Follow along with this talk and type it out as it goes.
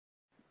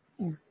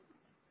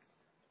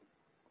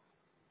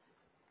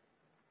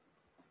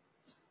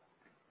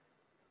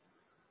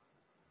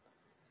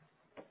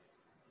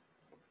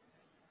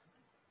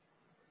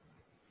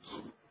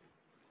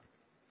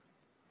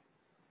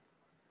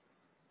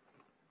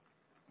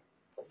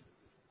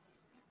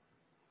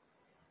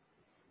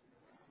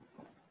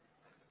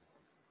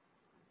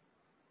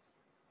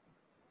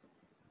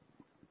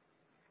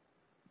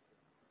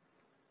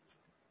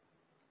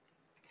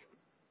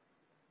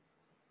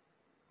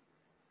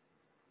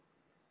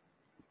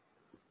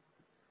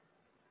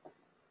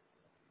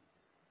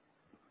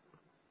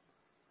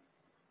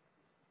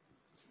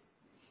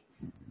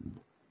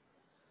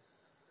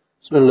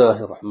بسم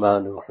الله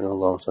الرحمن الرحيم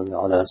اللهم صل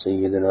على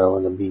سيدنا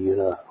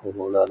ونبينا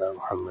ومولانا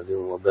محمد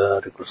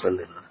وبارك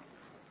وسلم.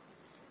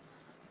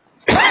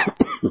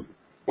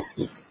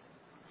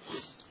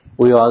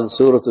 We are on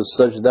Surah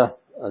Al-Sajdah,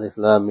 Alif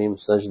Lam Mim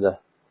Sajdah.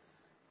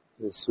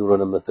 This is Surah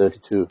number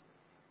 32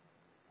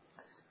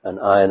 and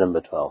Ayah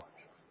number 12.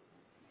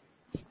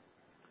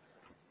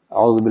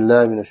 أعوذ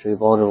بالله من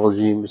الشيطان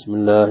الرجيم بسم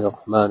الله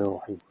الرحمن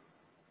الرحيم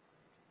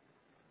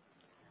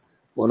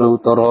ولو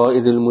ترى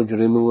إذ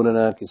المجرمون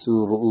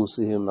ناكسوا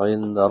رؤوسهم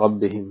عند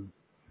ربهم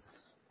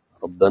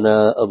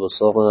ربنا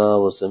أبصرنا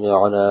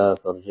وسمعنا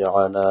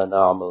فارجعنا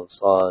نعمل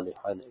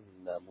صالحا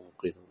إنا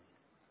موقنون.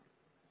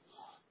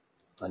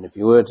 And if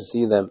you were to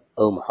see them,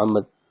 O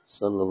Muhammad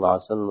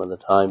sallallahu alaihi wasallam, at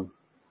the time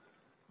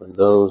when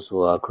those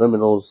who are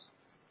criminals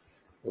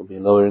will be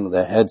lowering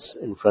their heads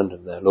in front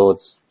of their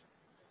lords,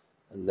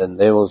 and then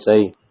they will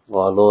say, O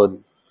our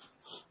Lord,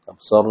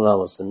 أبصرنا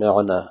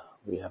وسمعنا,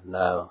 we have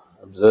now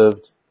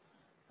observed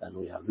and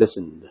we have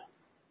listened.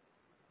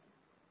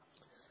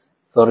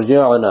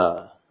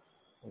 فارجعنا,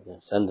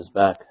 send us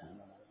back,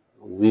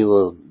 we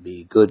will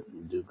be good,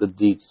 do good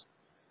deeds,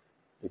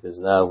 because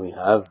now we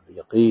have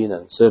yaqeen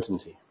and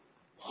certainty.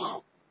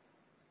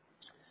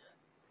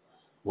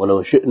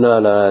 ولو شئنا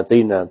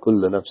لآتينا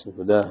كل نفس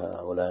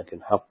هداها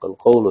ولكن حق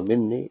القول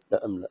مني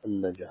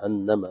لأملأن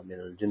جهنم من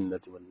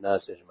الجنة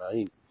والناس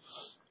أجمعين.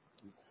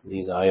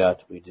 These ayat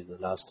we did the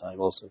last time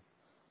also.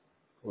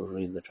 We'll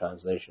read the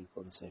translation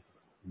for the sake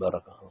of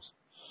barakah also.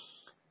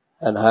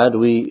 And had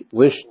we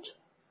wished,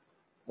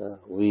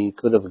 we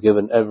could have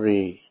given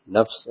every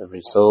nafs,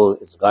 every soul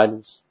its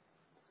guidance.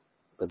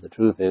 But the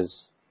truth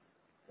is,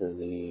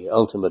 the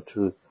ultimate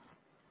truth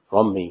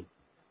from me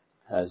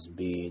has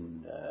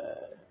been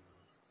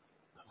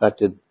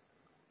perfected,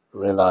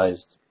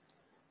 realized.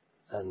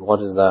 And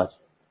what is that?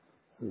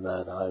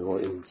 That I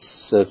will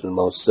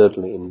most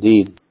certainly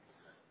indeed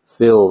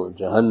fill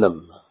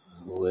Jahannam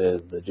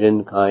with the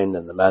jinn kind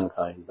and the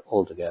mankind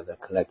altogether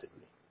collectively.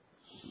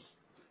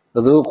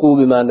 فَذُوقُوا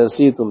بِمَا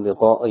نَسِيتُمْ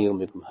لِقَاءَ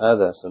يَوْمِكُمْ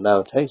هَذَا. So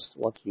now taste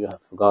what you have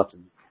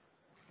forgotten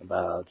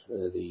about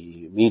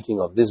the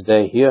meeting of this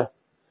day here.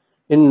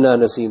 إِنَّا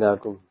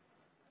نَسِينَاكُمْ.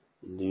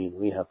 Indeed,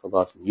 we have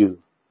forgotten you.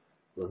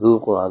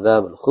 وَذُوقُوا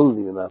عَذَابَ الْخُلْدِ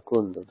بِمَا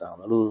كُنْتُمْ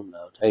تَعْمَلُونَ.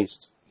 Now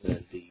taste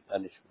the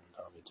punishment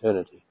of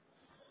eternity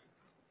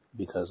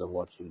because of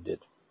what you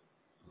did.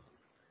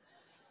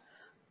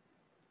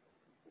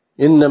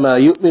 إنما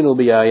يؤمن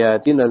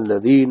بآياتنا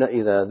الذين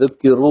إذا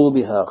ذكروا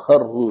بها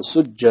خروا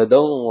سجدا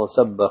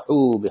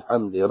وسبحوا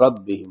بحمد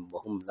ربهم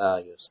وهم لا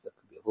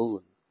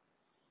يستكبرون.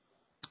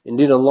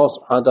 Indeed, Allah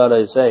subhanahu wa ta'ala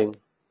is saying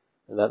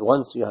that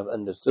once you have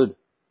understood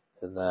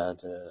that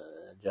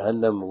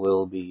Jahannam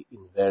will be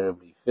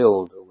invariably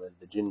filled with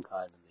the jinn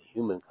kind and the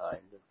human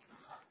kind,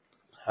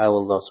 how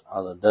Allah subhanahu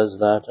wa ta'ala does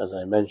that, as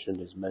I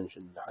mentioned, is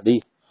mentioned in the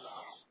hadith.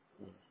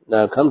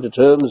 Now come to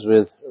terms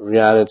with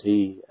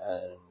reality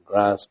and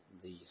grasp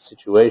the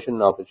situation,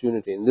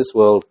 opportunity in this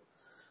world,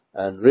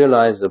 and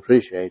realize,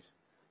 appreciate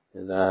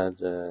that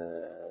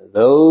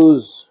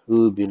those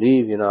who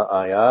believe in our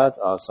ayat,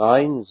 our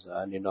signs,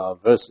 and in our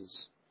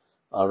verses,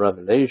 our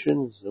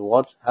revelations,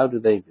 how do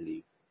they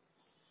believe?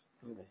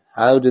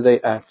 How do they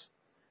act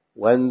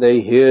when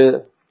they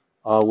hear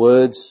our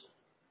words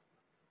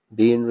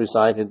being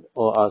recited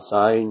or our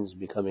signs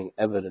becoming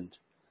evident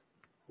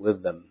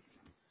with them?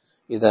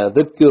 إِذَا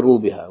ذُكِّرُوا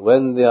بِهَا,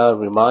 when they are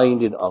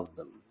reminded of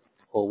them,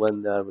 or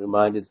when they are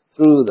reminded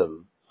through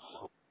them,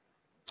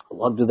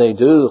 what do?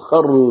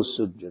 خَرُّوا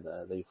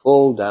سُجَّدًا. They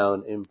fall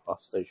down in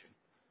prostration.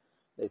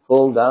 They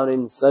fall down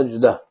in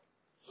sajdah.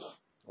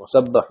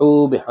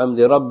 وَسَبَّحُوا بِحَمْدِ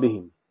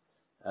رَبِّهِمْ.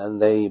 And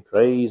they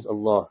praise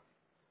Allah.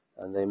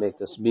 And they make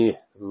tasbih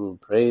through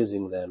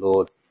praising their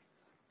Lord.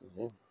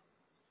 وَهُمْ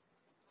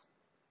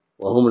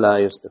لَا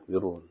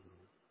يَسْتَكْبِرُونَ.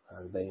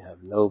 And they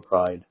have no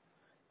pride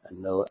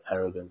and no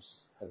arrogance.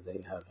 And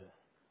they have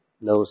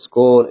no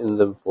scorn in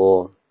them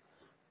for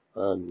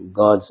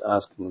God's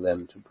asking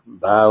them to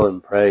bow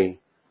and pray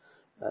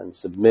and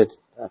submit,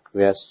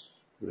 acquiesce,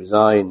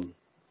 resign,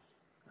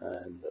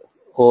 and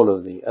all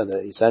of the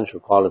other essential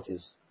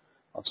qualities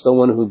of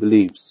someone who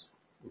believes.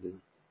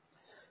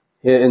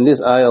 Here in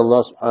this ayah,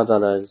 Allah subhanahu wa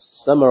ta'ala is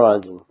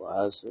summarizing for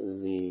us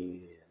the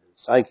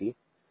psyche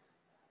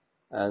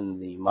and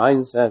the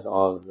mindset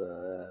of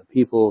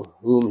people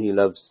whom He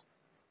loves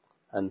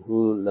and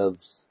who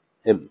loves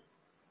Him.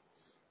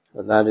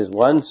 And that is,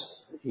 once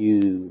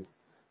you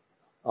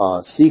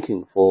are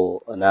seeking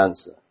for an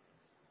answer,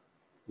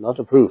 not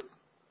a proof.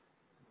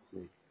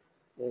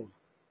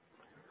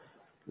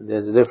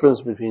 There's a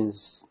difference between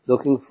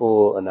looking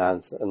for an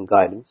answer and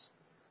guidance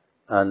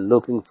and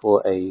looking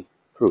for a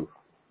proof.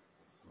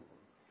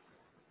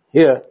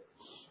 Here,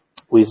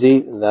 we see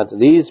that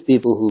these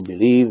people who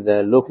believe,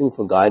 they're looking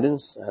for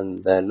guidance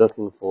and they're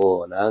looking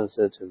for an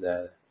answer to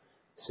their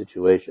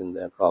situation,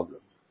 their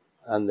problem,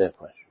 and their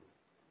question.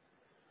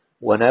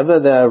 Whenever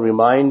they're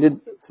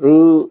reminded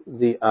through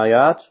the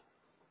ayat,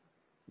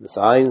 the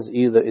signs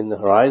either in the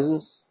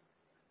horizons,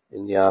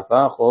 in the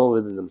afaq, or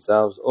within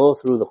themselves, or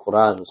through the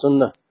Quran and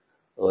Sunnah,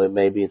 or it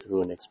may be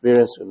through an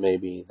experience, it may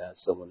be that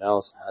someone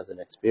else has an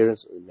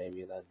experience, or it may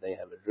be that they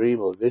have a dream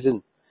or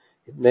vision,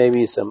 it may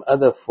be some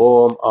other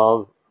form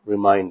of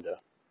reminder.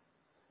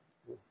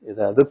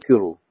 إِذَا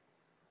ذُكِّرُوا,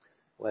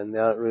 when they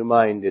are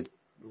reminded,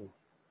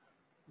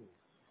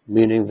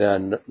 meaning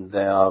they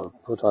are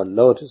put on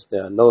notice, they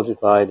are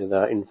notified, they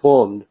are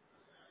informed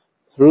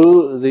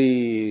through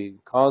the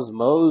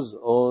cosmos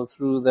or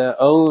through their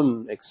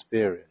own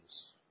experience.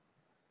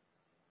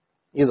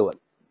 Either one.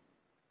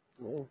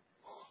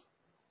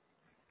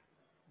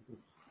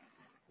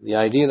 The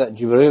idea that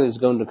Jibreel is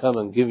going to come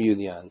and give you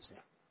the answer,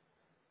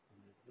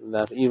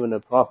 that even a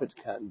prophet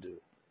can't do.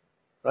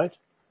 Right?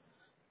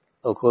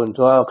 According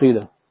to our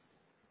Aqidah.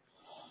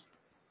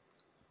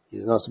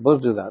 He's not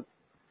supposed to do that.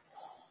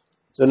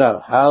 So now,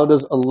 how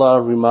does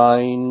Allah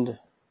remind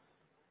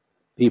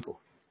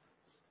people?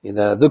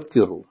 إِذَا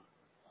ذُكِّرُوا,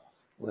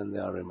 when they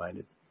are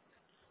reminded.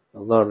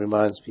 Allah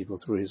reminds people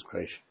through His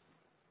creation.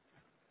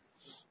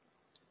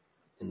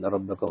 إِنَّ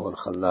رَبَّكَ هُوَ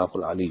الْخَلَّاقُ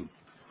الْعَلِيمُ.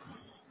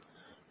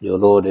 Your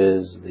Lord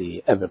is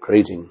the ever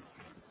creating,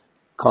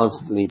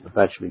 constantly,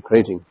 perpetually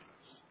creating,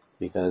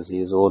 because He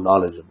is all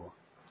knowledgeable.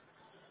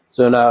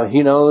 So now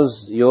He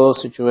knows your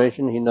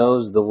situation, He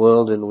knows the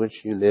world in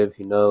which you live,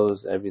 He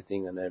knows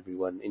everything and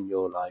everyone in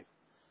your life.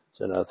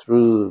 So now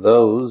through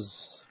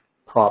those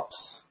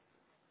props,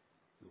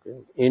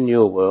 in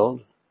your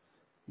world,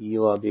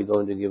 you are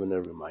going to be given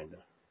a reminder.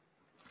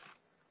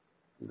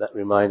 That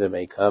reminder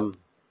may come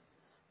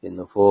in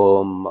the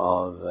form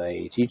of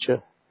a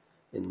teacher,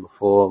 in the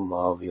form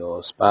of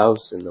your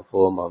spouse, in the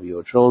form of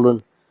your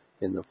children,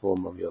 in the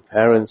form of your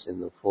parents, in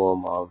the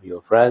form of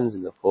your friends,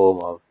 in the form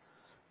of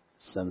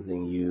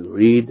something you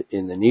read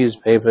in the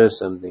newspaper,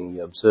 something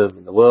you observe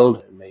in the world.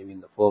 It may be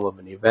in the form of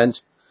an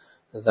event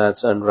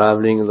that's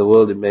unraveling in the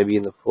world. It may be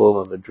in the form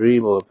of a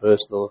dream or a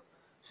personal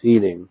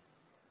feeling.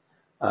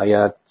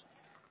 Ayat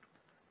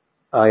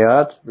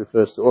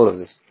refers to all of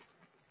this.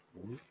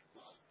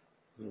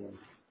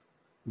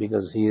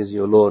 Because He is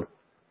your Lord.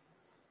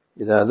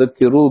 إِذَا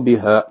ذُكِّرُوا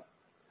بِهَا,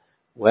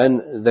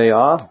 when they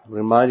are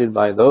reminded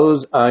by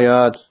those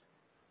ayat,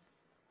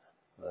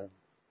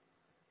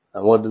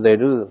 and what do they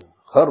do?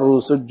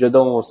 خَرُّوا سُجَّدًا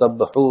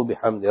وَسَبَّحُوا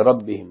بِحَمْدِ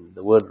رَبِّهِمْ.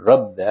 The word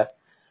Rabb there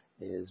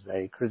is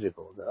very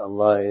critical. That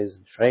Allah is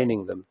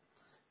training them.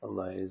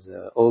 Allah is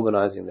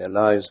organizing their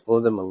lives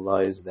for them.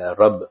 Allah is their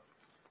Rabb.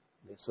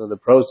 So the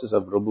process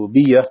of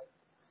rububiyyah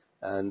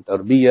and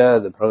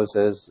tarbiyah, the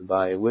process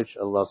by which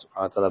Allah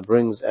subhanahu wa ta'ala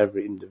brings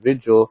every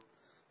individual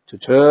to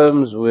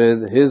terms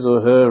with his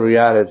or her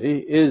reality,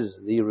 is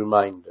the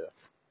reminder.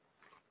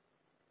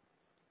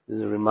 This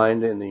is a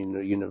reminder in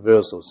the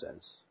universal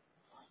sense.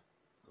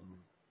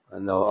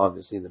 And now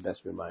obviously the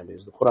best reminder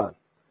is the Quran.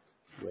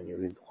 When you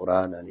read the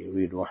Quran and you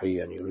read Wahy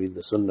and you read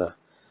the Sunnah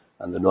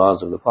and the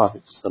du'as of the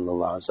Prophet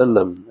sallallahu alaihi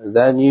wasallam,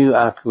 then you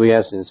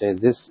acquiesce and say,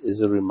 this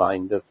is a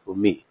reminder for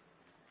me.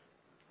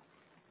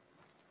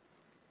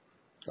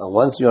 And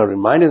once you are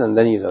reminded, and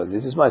then you know,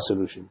 this is my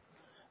solution.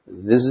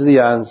 This is the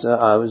answer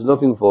I was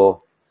looking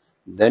for.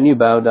 Then you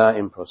bow down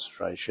in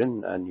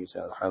prostration and you say,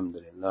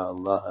 Alhamdulillah,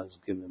 Allah has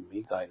given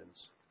me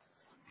guidance.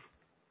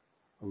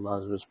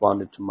 Allah has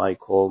responded to my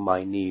call,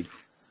 my need.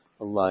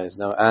 Allah is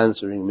now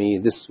answering me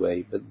this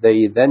way. But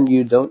then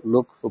you don't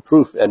look for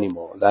proof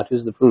anymore. That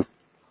is the proof.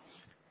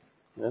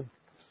 Yeah?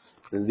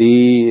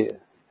 The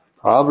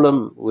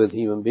problem with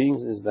human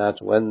beings is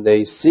that when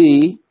they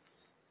see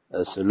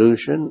a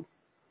solution,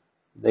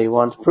 they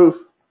want proof.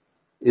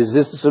 Is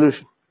this the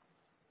solution?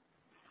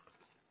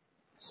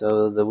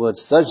 So the word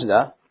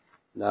sajdah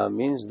now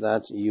means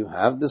that you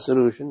have the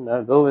solution,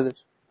 now go with it.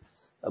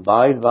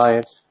 Abide by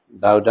it.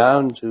 Bow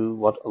down to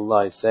what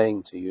Allah is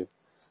saying to you.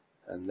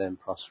 And then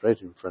prostrate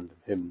in front of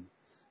Him.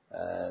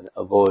 And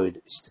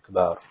avoid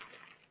istikbar.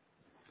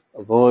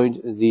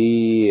 Avoid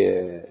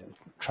the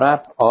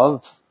trap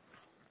of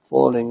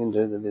falling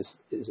into this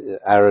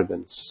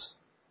arrogance.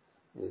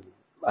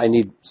 I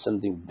need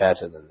something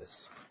better than this.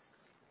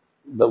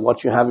 But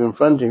what you have in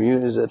front of you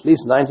is at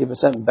least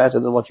 90% better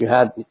than what you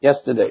had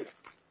yesterday.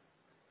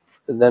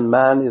 And then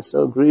man is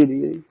so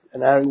greedy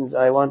and arrogant,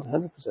 I want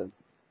 100%.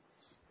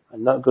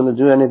 I'm not going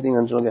to do anything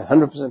until I get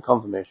 100%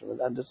 confirmation. But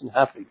that doesn't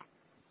happen.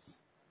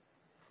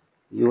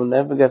 You will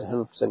never get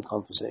 100%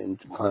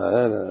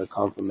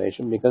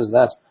 confirmation because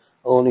that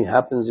only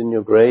happens in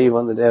your grave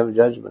on the Day of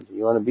Judgment.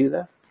 You want to be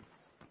there?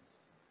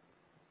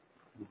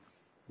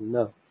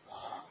 No.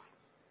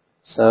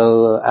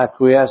 So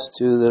acquiesce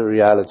to the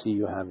reality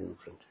you have in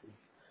front of you.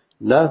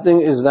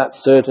 Nothing is that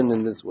certain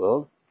in this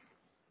world.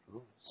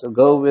 So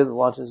go with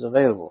what is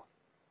available.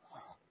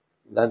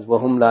 That's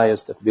وَهُمْ لَا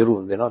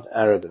يَسْتَكْبِرُونَ. They're not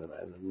arrogant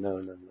about it. No,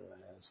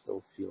 I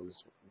still feel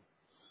this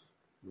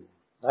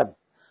way.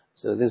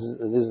 So this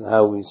is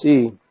how we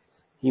see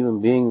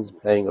human beings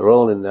playing a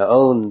role in their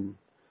own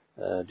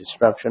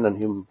destruction, and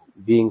human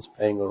beings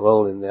playing a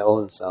role in their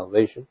own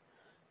salvation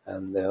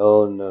and their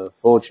own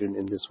fortune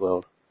in this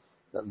world.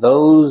 That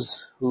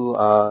those who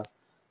are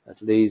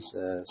at least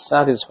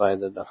satisfied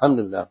that,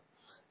 alhamdulillah,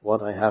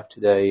 what I have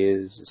today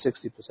is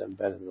 60%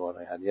 better than what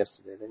I had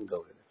yesterday, then go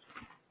with it.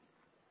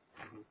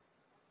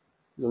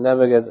 You'll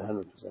never get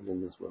 100%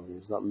 in this world.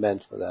 It's not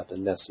meant for that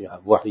unless you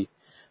have wahi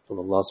from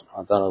Allah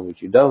subhanahu wa ta'ala,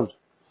 which you don't.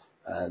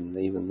 And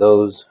even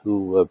those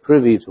who were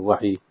privy to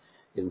wahi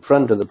in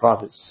front of the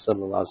Prophet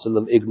sallallahu alaihi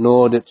wasallam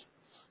ignored it,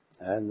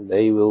 and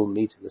they will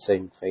meet the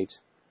same fate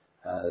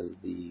as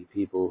the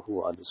people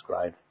who are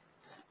described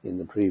in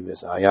the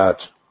previous ayat.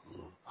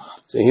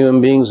 So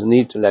human beings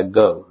need to let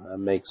go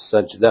and make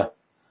sajdah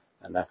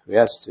and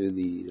acquiesce to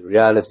the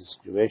reality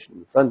situation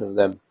in front of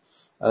them,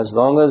 as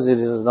long as it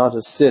is not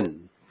a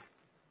sin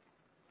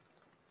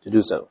to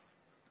do so.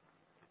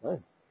 Right?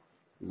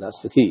 And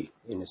that's the key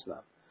in Islam.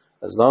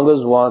 As long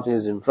as what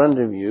is in front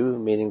of you,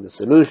 meaning the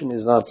solution,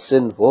 is not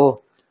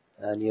sinful,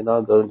 and you're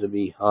not going to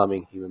be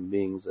harming human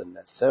beings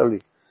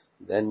unnecessarily,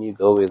 then you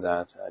go with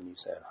that and you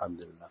say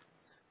alhamdulillah.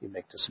 You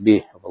make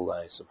tasbih of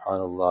Allah,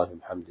 subhanallah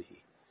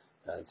hamdihi,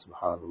 and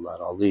subhanallah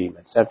al-azim,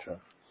 etc.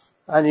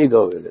 And you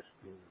go with it.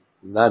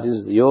 And that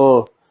is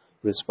your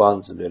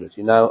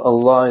responsibility. Now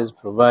Allah is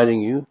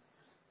providing you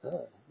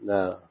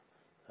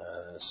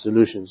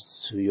solutions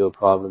to your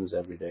problems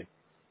every day.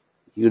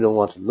 You don't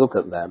want to look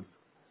at them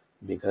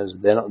because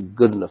they're not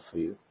good enough for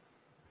you.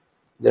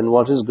 Then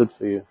what is good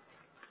for you?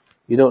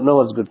 You don't know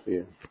what's good for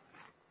you.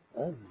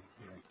 Right?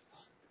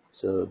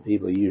 So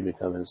people usually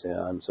come and say,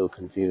 I'm so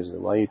confused.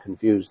 Why are you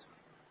confused?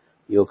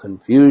 Your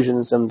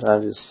confusion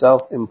sometimes is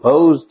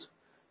self-imposed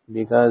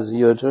because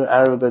you're too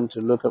arrogant to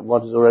look at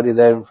what is already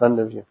there in front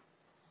of you.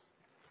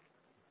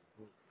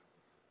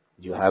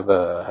 Do you have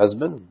a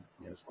husband?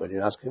 Yes. Why do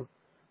you ask him?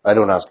 I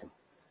don't ask him.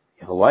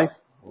 You have a wife?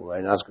 Why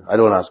do you ask him? I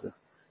don't ask her.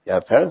 You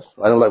have parents?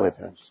 I don't like my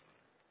parents.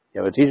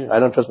 You have a teacher? I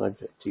don't trust my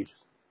teachers.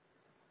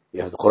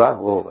 You have the Quran?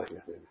 Oh,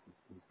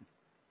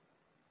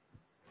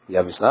 you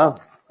have Islam?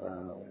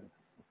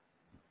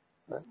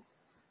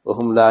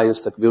 وَهُمْ لَا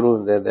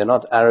يَسْتَكْبِرُونَ. They're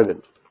not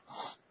arrogant.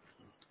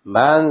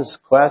 Man's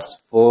quest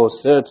for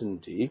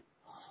certainty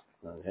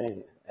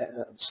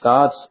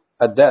starts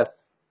at death.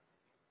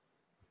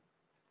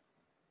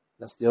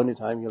 That's the only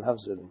time you'll have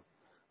certainty.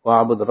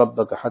 وَعَبُدْ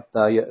رَبَّكَ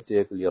حَتَّى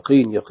يَأْتِيَكَ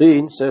الْيَقِينَ.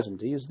 Yaqeen,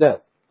 certainty, is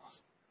death.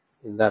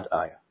 In that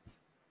ayah.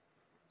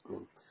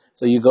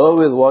 So you go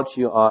with what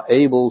you are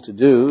able to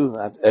do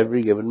at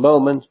every given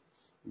moment.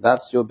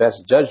 That's your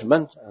best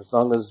judgment. As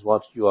long as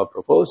what you are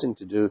proposing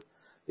to do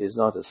is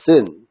not a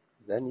sin,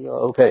 then you're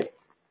okay.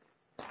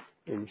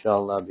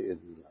 Inshallah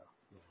bi'idhnillah.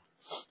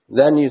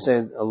 Then you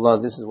say, Allah,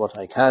 this is what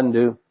I can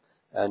do,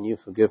 and you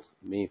forgive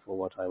me for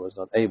what I was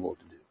not able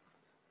to do.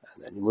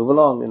 And then you move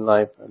along in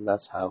life, and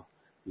that's how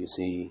you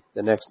see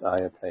the next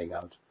ayah playing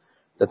out.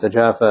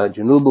 تَتَجَافَى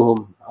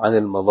جُنُوبُهُمْ عَنِ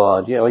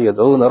الْمَضَاجِعِ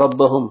وَيَدْعُونَ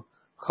رَبَّهُمْ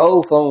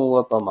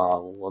خَوْفًا وَطَمَعًا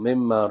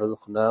وَمِمَّا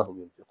رَزَقْنَاهُمْ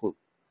يُنْفِقُونَ.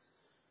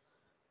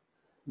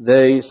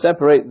 They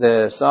separate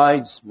their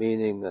sides,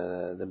 meaning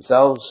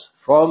themselves,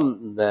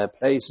 from their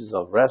places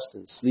of rest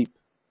and sleep.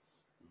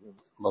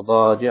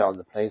 Madaji'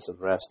 the place of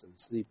rest and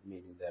sleep,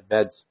 meaning their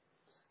beds.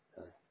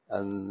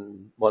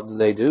 And what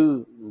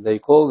do? They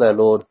call their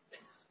Lord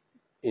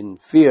in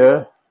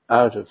fear,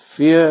 out of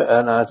fear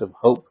and out of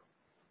hope.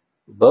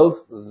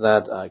 Both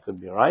that I could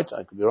be right,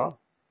 I could be wrong.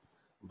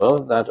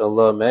 Both that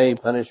Allah may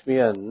punish me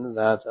and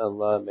that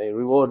Allah may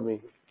reward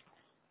me.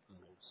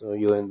 So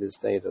you're in this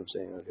state of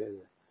saying, okay,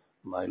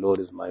 my Lord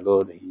is my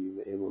Lord.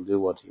 He will do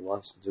what He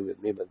wants to do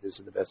with me, but this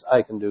is the best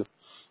I can do.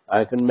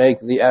 I can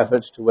make the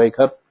effort to wake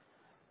up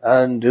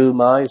and do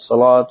my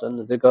salat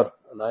and dhikr,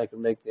 and I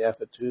can make the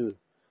effort to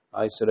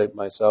isolate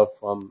myself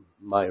from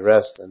my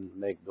rest and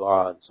make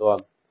dua and so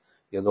on.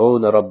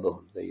 يَدْعُونَ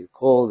رَبَّهُمْ. They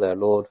call their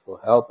Lord for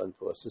help and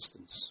for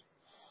assistance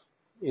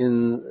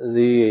in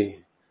the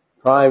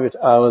private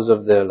hours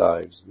of their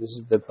lives. This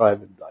is their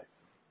private life,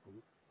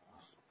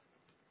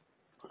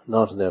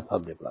 not their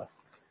public life.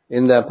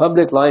 In their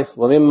public life,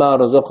 وَمِمَّا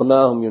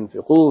رَزَقْنَاهُمْ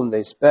يُنْفِقُونَ.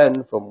 They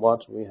spend from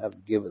what we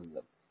have given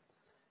them.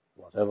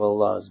 Whatever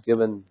Allah has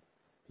given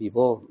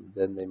people,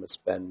 then they must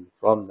spend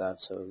from that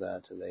so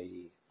that they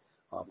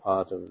are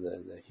part of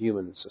the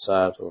human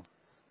societal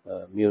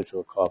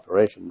mutual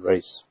cooperation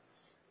race.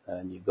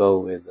 And you go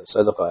with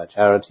sadaqah,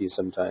 charity,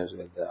 sometimes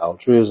with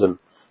altruism,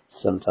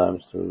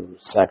 sometimes through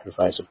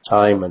sacrifice of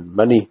time and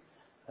money,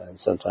 and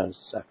sometimes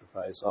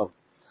sacrifice of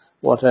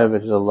whatever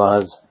it is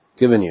Allah has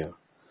given you.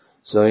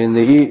 So in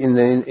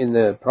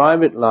the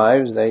private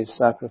lives, they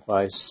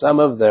sacrifice some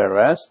of their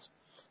rest,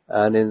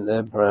 and in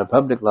their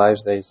public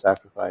lives, they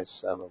sacrifice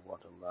some of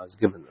what Allah has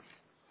given them.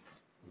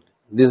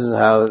 This is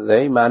how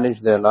they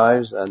manage their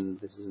lives, and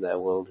this is their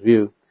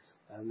worldview,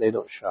 and they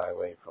don't shy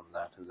away from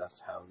that, and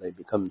that's how they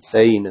become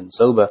sane and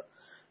sober,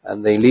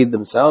 and they lead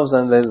themselves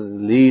and they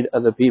lead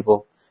other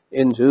people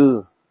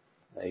into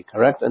a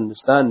correct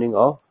understanding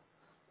of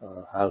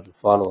how to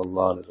follow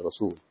Allah and His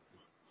Rasul.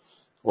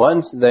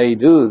 Once they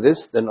do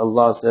this, then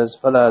Allah says,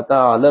 فَلَا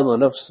تَعْلَمُ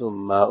نَفْسٌ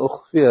مَا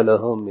أُخْفِيَ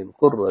لَهُم مِّن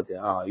قُرَّةِ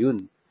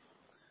أَعْيُنٍ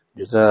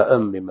جَزَاءً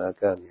بِمَا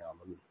كَانُوا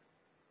يَعْمَلُونَ.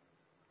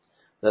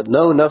 That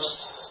no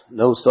nafs,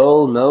 no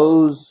soul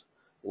knows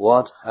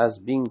what has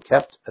been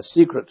kept a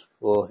secret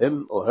for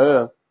him or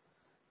her,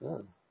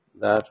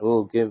 that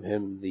will give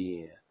him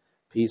the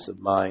peace of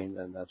mind,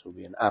 and that will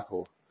be an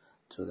apple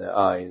to their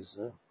eyes,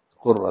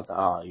 قُرَّةَ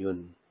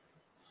أَعْيُنٍ,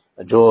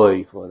 a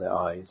joy for their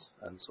eyes,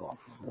 and so on.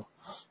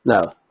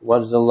 Now,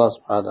 what is Allah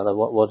subhanahu wa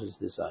ta'ala, what is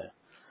this ayah?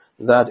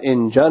 That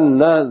in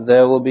Jannah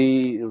there will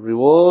be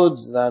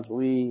rewards that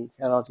we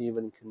cannot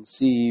even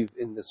conceive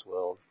in this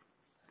world.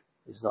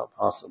 It's not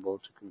possible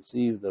to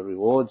conceive the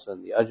rewards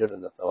and the ajr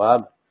and the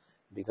thawab,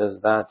 because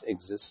that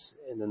exists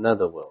in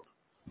another world.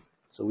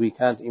 So we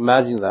can't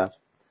imagine that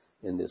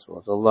in this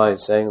world. Allah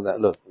is saying that,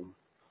 look,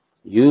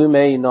 you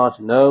may not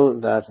know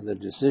that the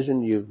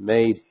decision you've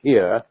made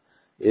here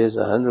is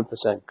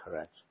 100%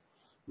 correct.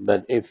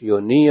 But if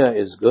your niyyah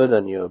is good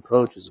and your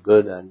approach is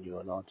good and you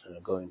are not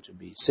going to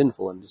be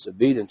sinful and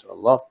disobedient to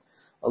Allah,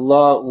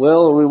 Allah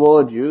will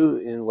reward you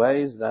in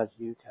ways that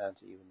you can't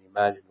even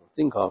imagine or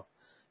think of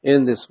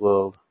in this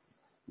world.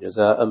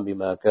 جَزَاءً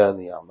بِمَا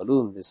كَانُوا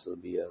يَعْمَلُونَ. This will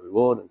be a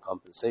reward and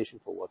compensation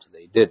for what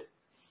they did.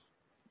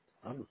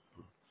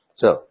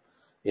 So,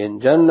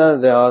 in Jannah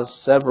there are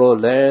several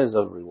layers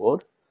of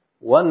reward.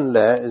 One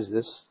layer is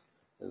this,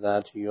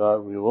 that you are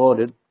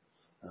rewarded,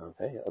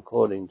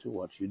 according to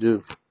what you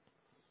do.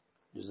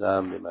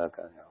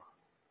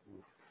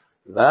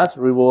 That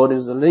reward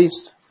is the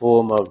least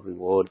form of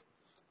reward,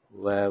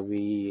 where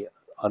we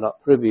are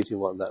not privy to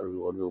what that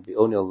reward will be.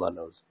 Only Allah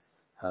knows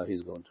how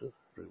He's going to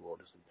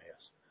reward us and pay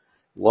us.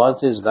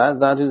 What is that?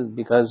 That is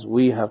because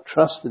we have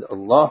trusted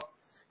Allah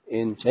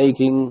in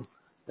taking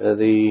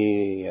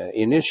the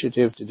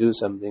initiative to do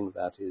something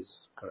that is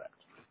correct.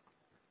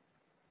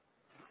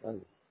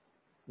 And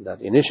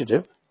that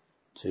initiative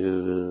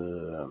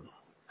to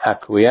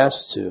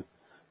acquiesce to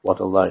what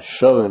Allah is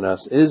showing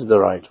us is the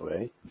right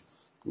way,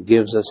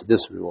 gives us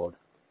this reward,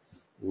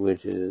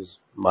 which is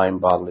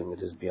mind-boggling.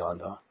 It is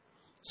beyond our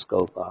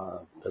scope,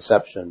 our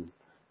perception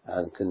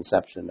and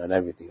conception and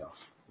everything else.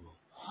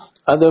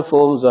 Other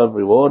forms of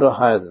reward are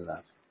higher than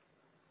that,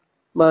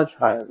 much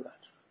higher than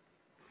that.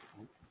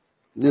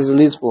 This is the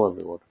least form of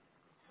reward,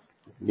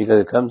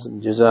 because it comes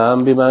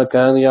جَزَاءً بِمَا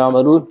كَانُوا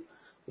يَعْمَلُونَ.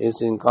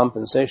 It's in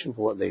compensation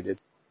for what they did.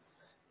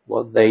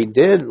 What they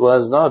did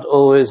was not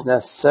always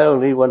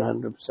necessarily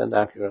 100%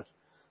 accurate,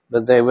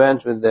 but they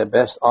went with their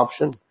best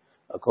option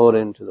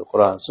according to the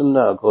Quran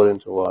Sunnah,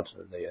 according to what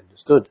they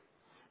understood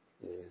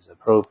is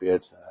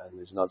appropriate and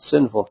is not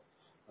sinful.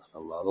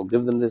 Allah will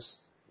give them this.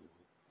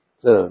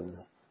 So,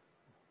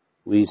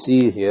 we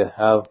see here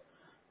how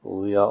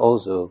we are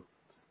also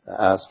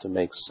asked to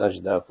make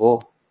sajda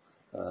for,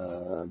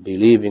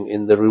 believing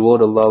in the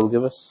reward Allah will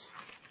give us.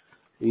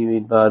 We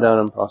bow down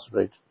and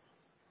prostrate.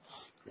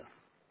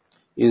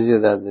 Easier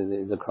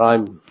that the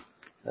crime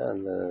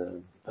and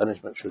the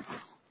punishment should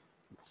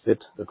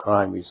fit the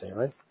crime, we say,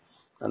 right?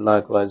 And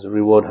likewise, the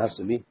reward has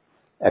to be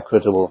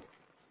equitable.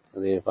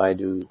 If I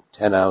do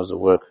 10 hours of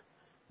work,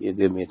 you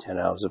give me 10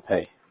 hours of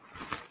pay.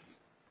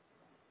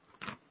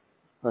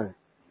 Right.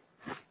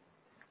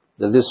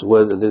 Then this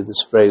word,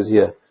 this phrase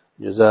here,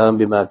 جَزَاءً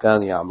بِمَا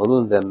كَانُوا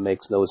يَعْمَلُونَ, then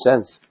makes no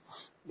sense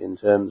in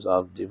terms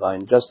of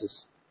divine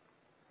justice.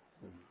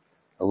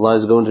 Allah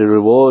is going to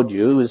reward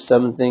you with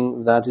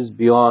something that is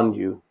beyond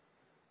you.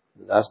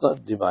 That's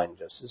not divine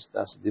justice.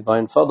 That's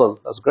divine fadl.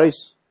 That's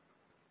grace.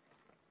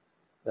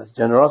 That's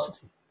generosity.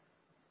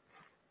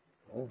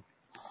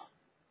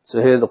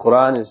 So here the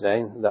Quran is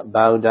saying that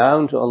bow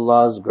down to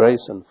Allah's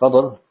grace and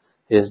fadl,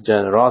 His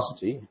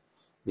generosity,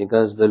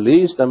 because the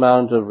least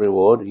amount of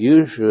reward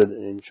you should,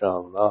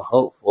 inshallah,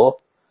 hope for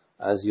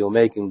as you're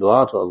making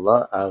dua to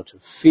Allah out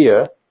of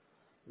fear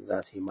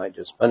that He might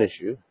just punish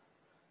you,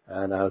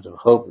 and out of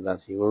hope that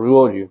He will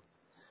reward you.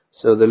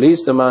 So the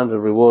least amount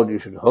of reward you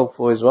should hope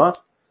for is what?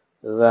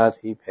 That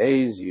He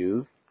pays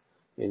you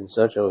in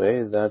such a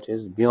way that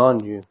is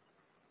beyond you.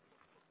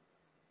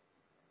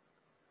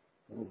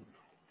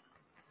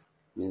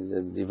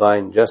 The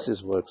divine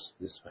justice works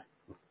this way.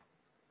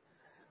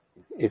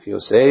 If you're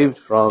saved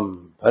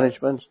from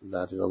punishment,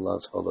 that is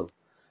Allah's fadl.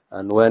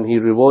 And when He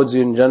rewards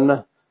you in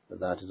Jannah,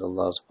 that is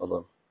Allah's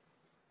fadl.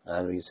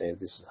 And we say,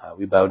 this is how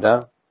we bow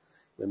down.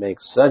 We make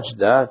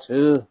sajda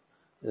to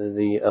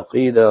the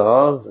aqidah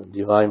of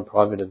divine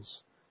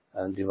providence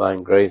and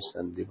divine grace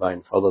and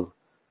divine fadl,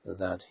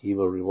 that He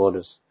will reward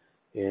us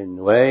in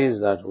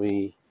ways that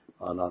we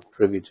are not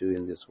privy to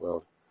in this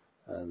world.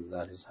 And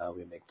that is how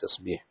we make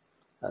tasbih.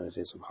 And we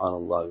say,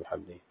 Subhanallah wa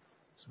bihamdi,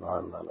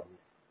 Subhanallah.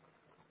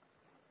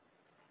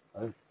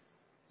 Right?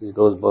 This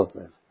goes both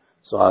ways.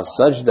 So our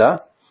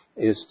sajda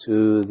is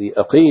to the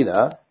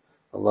aqidah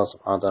Allah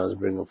subhanahu wa ta'ala is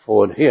bringing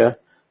forward here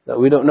that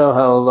we don't know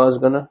how Allah is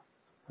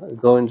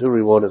going to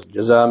reward us.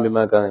 Jazam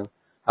bima kanu.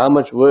 How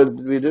much work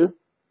did we do?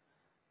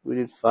 We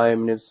did 5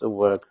 minutes of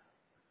work.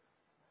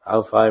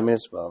 How 5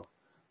 minutes? Well,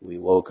 we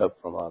woke up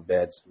from our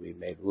beds, we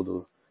made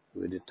wudu,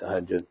 we did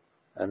tahajjud,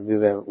 and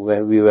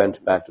we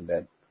went back to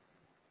bed.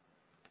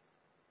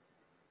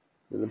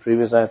 In the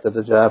previous ayat,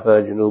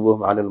 تَتَجَافَى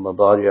جُنُوبُهُمْ عَنِ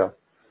الْمَضَاجِعِ,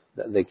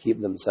 that they keep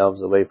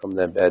themselves away from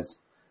their beds.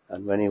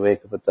 And when you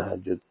wake up at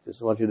tahajjud, this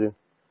is what you do.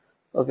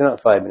 Okay,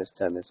 not 5 minutes,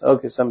 10 minutes.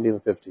 Okay, some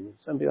people 15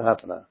 minutes, some people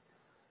half an hour.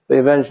 But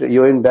eventually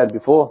you're in bed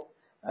before,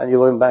 and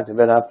you're going back to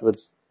bed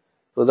afterwards.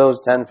 For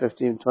those 10,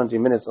 15, 20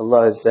 minutes,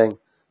 Allah is saying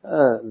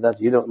that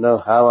you don't know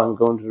how I'm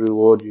going to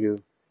reward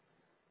you.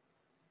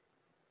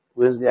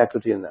 Where's the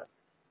equity in that?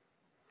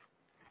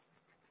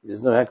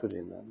 There's no equity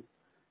in that.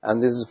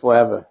 And this is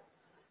forever.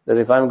 That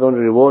if I'm going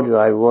to reward you,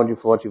 I reward you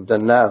for what you've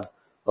done now.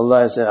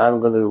 Allah is saying, I'm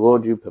going to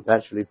reward you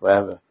perpetually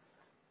forever.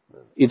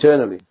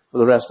 Eternally, for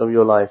the rest of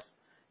your life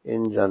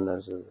in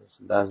Jannah. So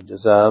that's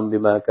Jazam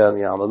bima kanu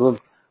ya'malun.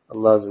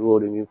 Allah is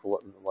rewarding you for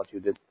what you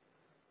did.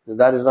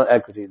 That is not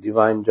equity,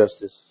 divine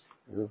justice.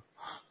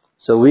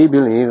 So we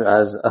believe,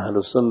 as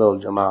Ahlul Sunnah wal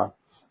Jama'ah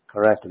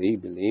correctly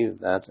believe,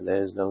 that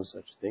there is no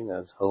such thing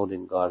as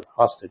holding God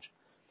hostage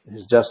to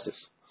His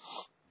justice.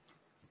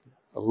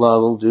 Allah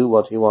will do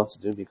what He wants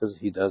to do because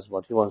He does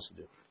what He wants to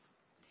do.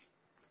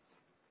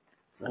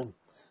 Right?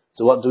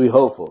 So what do we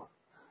hope for?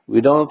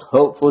 We don't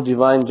hope for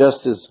divine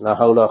justice. La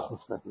hawla.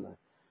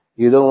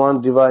 You don't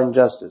want divine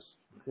justice.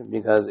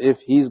 Because if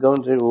He's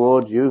going to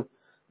reward you,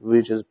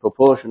 which is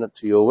proportionate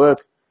to your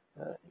work,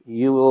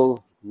 you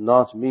will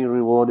not be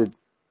rewarded.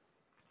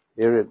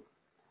 Period.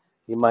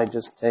 He might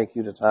just take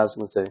you to task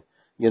and say,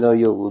 you know,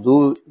 your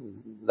wudu,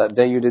 that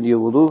day you did your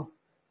wudu,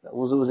 that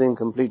wudu was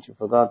incomplete. You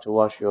forgot to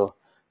wash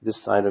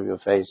this side of your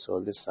face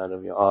or this side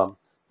of your arm,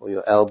 or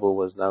your elbow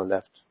was now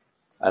left.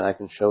 And I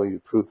can show you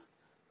proof.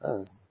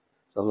 So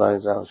Allah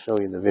is, I'll show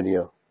you the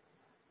video.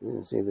 You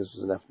can see this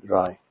was left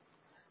dry.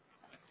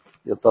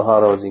 Your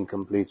tahara was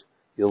incomplete.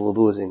 Your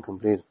wudu is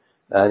incomplete.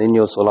 And in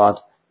your salat,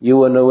 you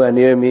were nowhere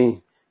near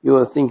me. You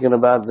were thinking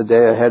about the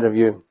day ahead of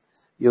you.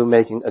 You were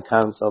making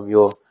accounts of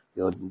your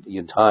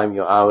time,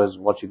 your hours,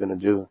 what you're going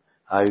to do,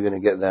 how you're going to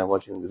get there,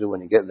 what you're going to do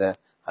when you get there,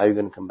 how you're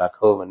going to come back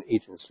home and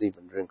eat and sleep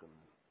and drink.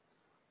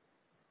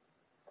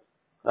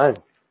 Right.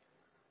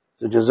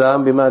 So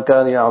Jazam bima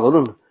kanu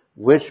ya'malun.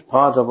 Which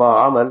part of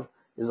our amal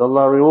is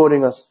Allah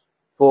rewarding us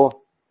for?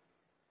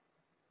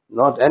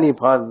 Not any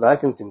part that I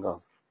can think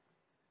of.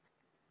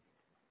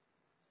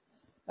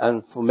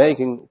 And for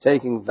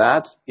taking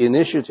that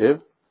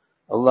initiative,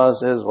 Allah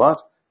says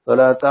what?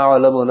 فَلَا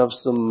تَعْلَمُ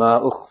نَفْسٌ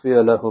مَا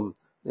أُخْفِيَ لَهُمْ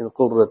مِنْ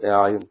قُرَّةِ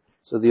أَعْيُنٍ.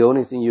 So the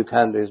only thing you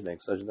can do is make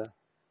sajda.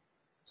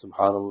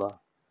 Subhanallah.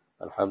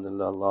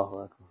 Alhamdulillah. Allahu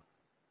Akbar.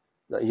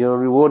 That you're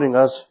rewarding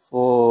us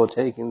for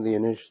taking the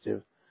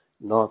initiative,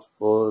 not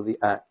for the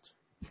act.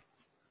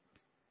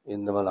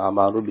 إِنَّمَا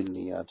الْأَعْمَالُ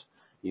بِالنِّيَّاتِ.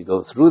 You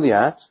go through the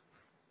act,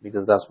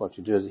 because that's what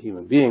you do as a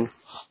human being,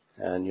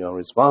 and you're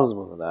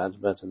responsible for that,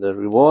 but the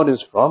reward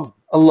is from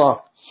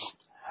Allah.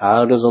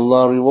 How does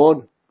Allah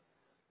reward?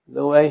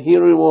 The way He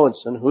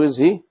rewards. And who is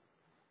He?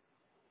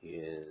 He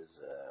is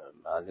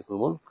Malik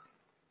al-Mulk.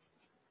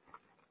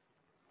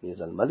 He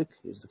is Al-Malik.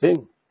 He is the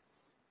king.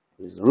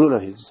 He is the ruler.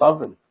 He is the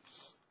sovereign.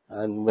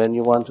 And when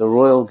you want a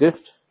royal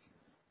gift,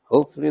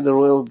 hopefully the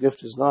royal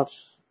gift is not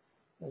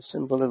a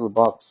simple little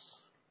box,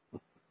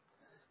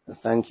 a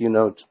thank you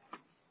note,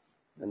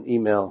 an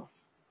email.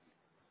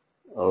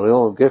 A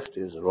royal gift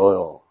is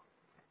royal.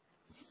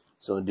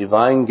 So a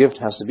divine gift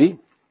has to be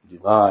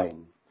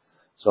divine.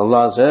 So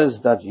Allah says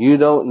that you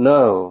don't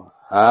know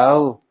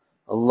how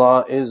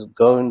Allah is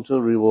going to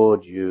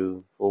reward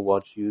you for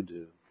what you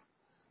do.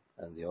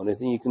 And the only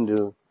thing you can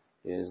do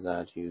is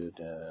that you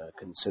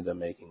consider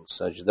making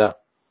sajda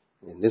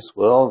in this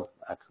world,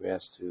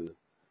 acquiesce to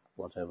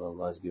whatever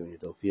Allah has given you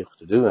tawfiq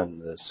to do, and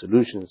the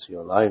solutions to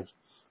your life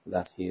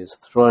that He is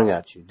throwing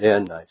at you day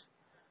and night.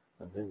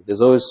 Okay?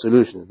 There's always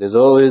solutions. There's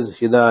always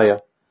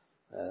hidayah.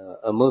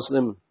 A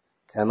Muslim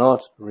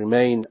cannot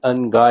remain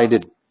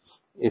unguided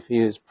if he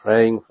is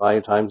praying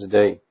 5 times a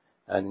day,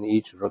 and in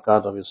each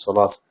rakat of his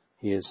salat,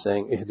 he is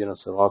saying, Ihdina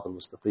sirat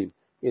al-mustaqim.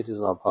 It is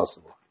not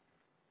possible.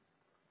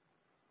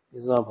 It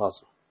is not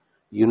possible.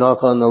 You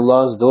knock on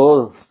Allah's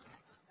door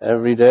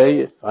every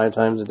day, 5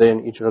 times a day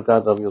in each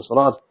rakat of your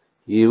salat,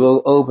 He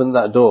will open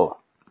that door.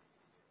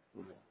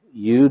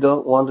 You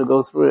don't want to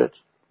go through it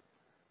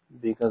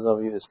because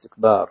of your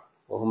istikbar.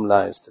 وَهُمْ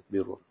لَا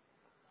يَسْتَكْبِرُونَ.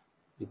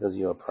 Because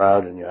you are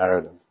proud and you're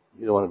arrogant.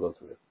 You don't want to go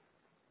through it.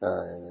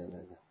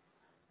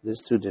 This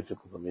is too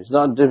difficult for me. It's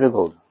not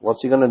difficult.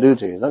 What's He going to do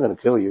to you? He's not going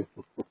to kill you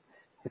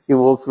if you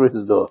walk through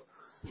His door.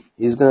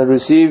 He's going to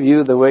receive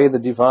you the way the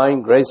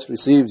divine grace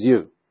receives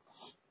you.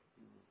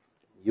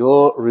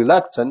 Your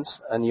reluctance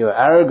and your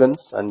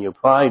arrogance and your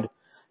pride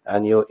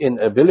and your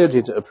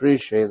inability to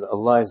appreciate that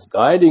Allah is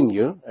guiding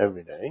you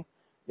every day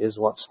is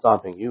what's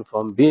stopping you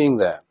from being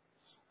there.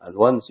 And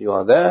once you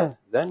are there,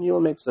 then you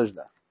will make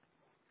sajda.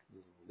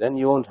 Then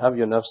you won't have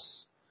your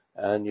nafs,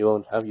 and you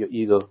won't have your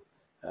ego,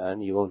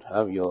 and you won't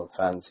have your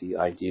fancy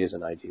ideas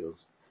and ideals.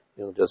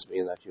 It'll just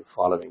mean that you're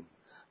following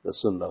the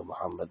Sunnah of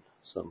Muhammad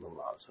sallallahu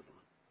alaihi wasallam.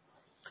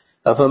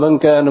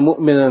 أَفَمَنْ كَانَ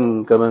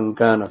مُؤْمِنًا كَمَنْ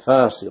كَانَ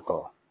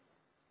فَاسِقًا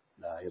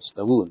لَا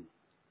يَسْتَوُونَ.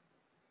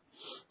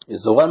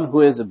 Is the one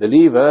who is a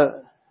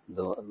believer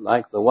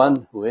like the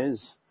one who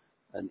is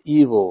an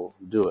evil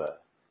doer,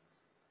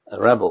 a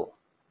rebel?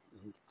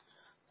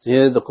 So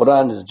here the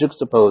Quran is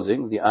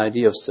juxtaposing the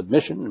idea of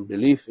submission and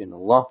belief in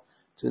Allah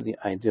to the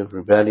idea of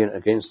rebellion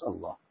against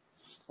Allah.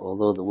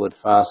 Although the word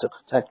fasiq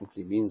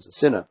technically means a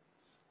sinner,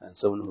 and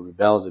someone who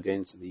rebels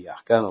against the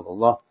ahkam of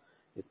Allah,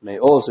 it may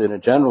also in a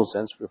general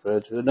sense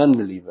refer to an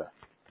unbeliever,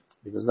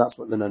 because that's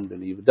what an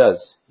unbeliever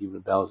does. He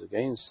rebels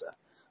against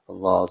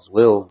Allah's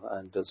will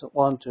and doesn't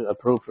want to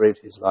appropriate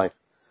his life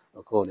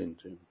according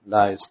to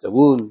La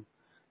yastawun.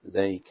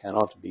 They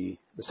cannot be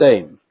the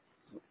same.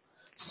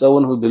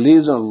 Someone who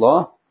believes in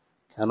Allah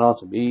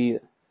cannot be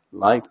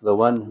like the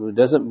one who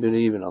doesn't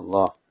believe in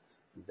Allah.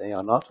 They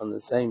are not on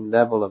the same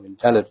level of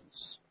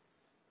intelligence,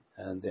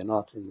 and they're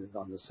not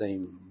on the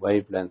same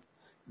wavelength.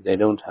 They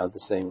don't have the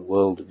same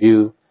world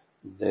view.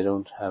 They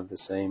don't have the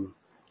same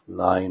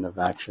line of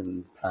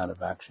action, plan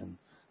of action,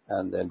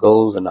 and their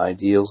goals and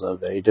ideals are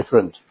very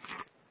different.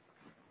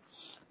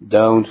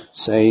 Don't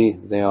say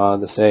they are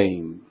the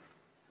same.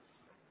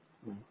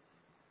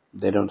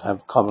 They don't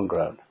have common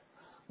ground.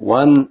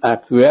 One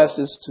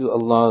acquiesces to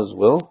Allah's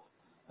will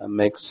and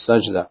makes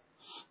sajda.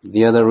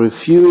 The other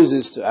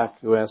refuses to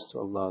acquiesce to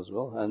Allah's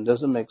will and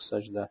doesn't make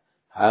sajda.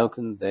 How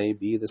can they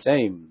be the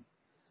same?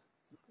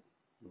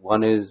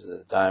 One is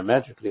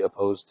diametrically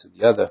opposed to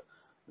the other.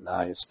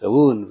 La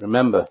yastawun.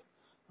 Remember,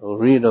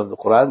 read of the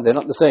Quran, they're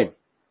not the same.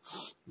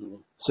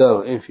 So,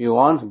 if you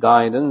want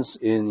guidance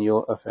in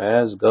your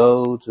affairs,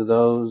 go to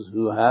those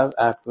who have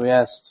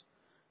acquiesced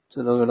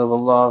to the will of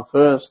Allah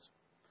first.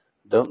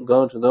 Don't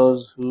go to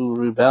those who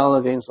rebel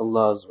against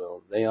Allah's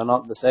will. They are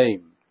not the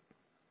same.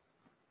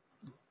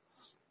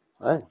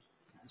 Right?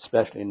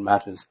 Especially in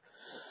matters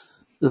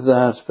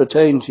that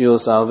pertain to your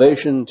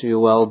salvation, to your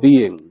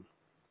well-being.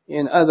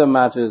 In other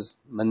matters,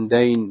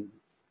 mundane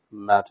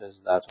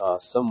matters that are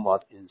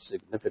somewhat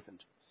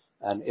insignificant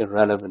and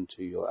irrelevant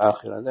to your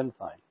akhirah, then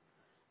fine.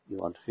 You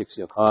want to fix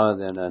your car,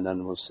 then a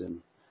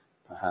non-Muslim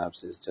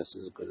perhaps is just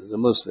as good as a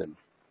Muslim.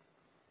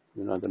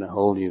 We're not going to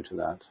hold you to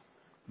that.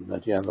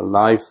 But you have a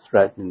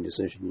life-threatening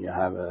decision. You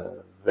have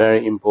a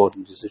very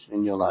important decision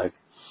in your life,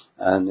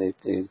 and it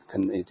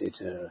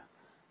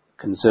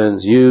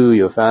concerns you,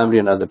 your family,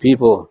 and other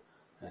people.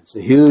 It's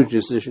a huge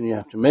decision you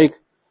have to make.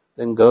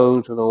 Then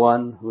go to the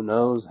one who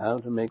knows how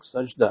to make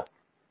sajda,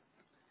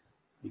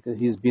 because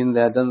he's been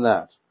there, done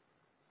that.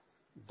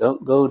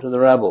 Don't go to the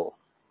rebel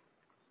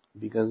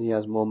because he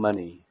has more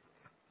money,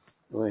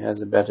 or he has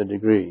a better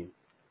degree,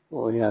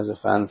 or he has a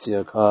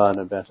fancier car and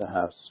a better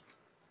house.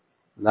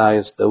 La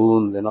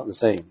yastawun, they're not the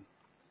same.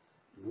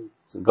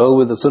 So go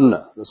with the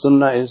sunnah. The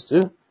sunnah is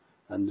to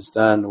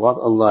understand what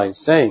Allah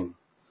is saying,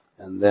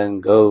 and then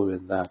go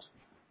with that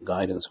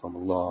guidance from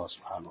Allah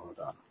subhanahu wa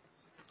ta'ala.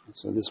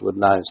 So this word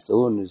la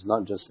yastawun is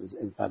not just an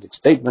emphatic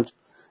statement,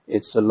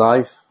 it's a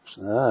life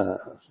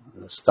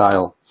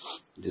style,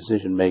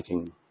 decision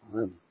making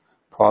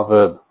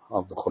proverb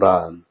of the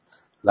Quran.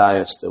 La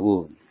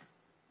yastawun.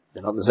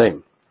 They're not the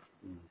same.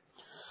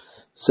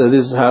 So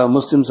this is how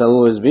Muslims have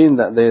always been,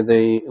 that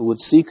they would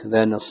seek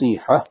their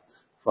nasiha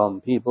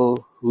from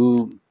people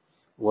who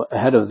were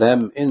ahead of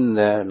them in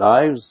their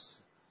lives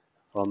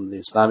from the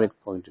Islamic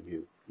point of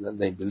view. That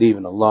they believe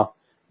in Allah,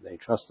 they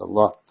trust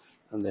Allah,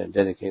 and they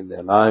dedicate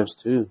their lives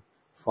to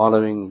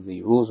following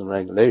the rules and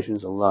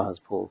regulations Allah has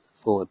put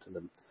forward to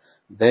them.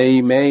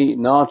 They may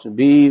not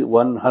be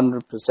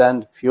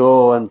 100%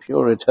 pure and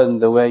Puritan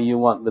the way you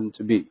want them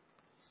to be.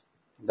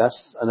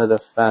 That's another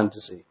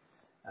fantasy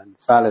and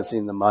fallacy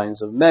in the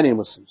minds of many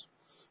Muslims.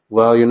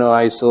 Well,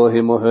 I saw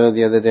him or her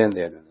the other day and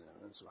there.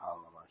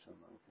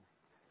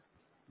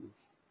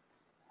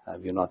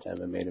 Have you not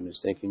ever made a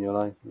mistake in your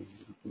life?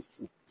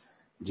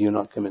 Do you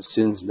not commit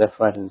sins left,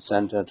 right and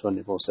center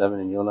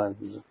 24/7 in your life?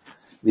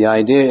 The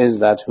idea is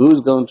that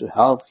who's going to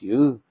help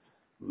you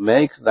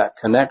make that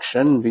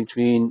connection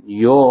between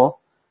your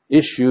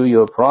issue,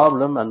 your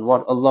problem, and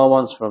what Allah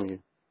wants from you.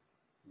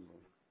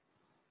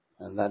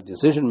 And that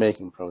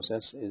decision-making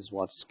process is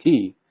what's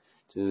key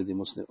to the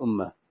Muslim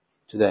Ummah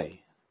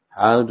today.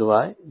 How do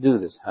I do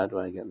this? How do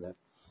I get there?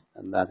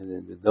 And that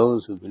is with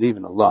those who believe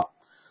in Allah.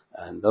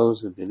 And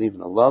those who believe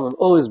in Allah will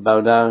always bow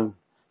down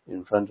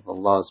in front of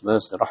Allah's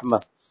mercy,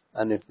 rahmah.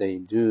 And if they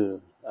do,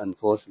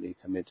 unfortunately,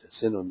 commit a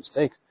sin or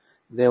mistake,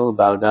 they will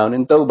bow down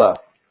in tawbah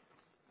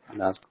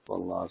and ask for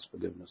Allah's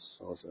forgiveness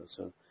also.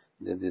 So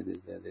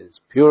there's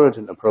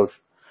Puritan approach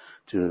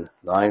to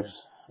life.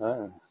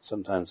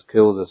 Sometimes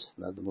kills us,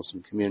 that the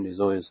Muslim community is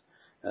always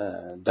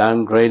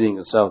downgrading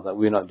itself, that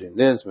we're not doing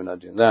this, we're not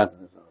doing that.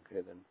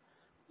 Okay, then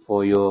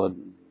for your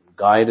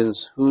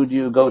guidance, who do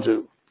you go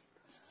to?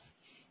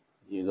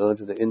 You go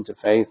to the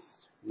interfaith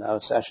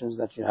sessions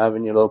that you have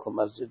in your local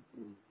masjid.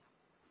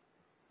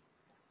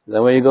 Is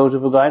that where you go to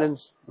for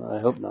guidance? I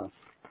hope not.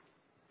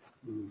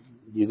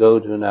 You go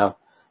to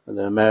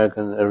the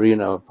American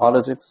arena of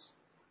politics?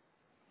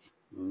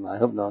 I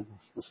hope not.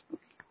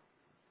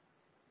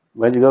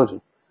 Where do you go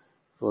to?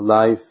 For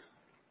life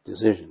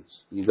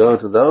decisions. You go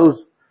to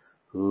those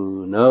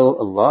who know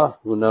Allah,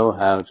 who know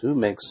how to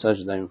make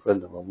sajda in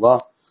front of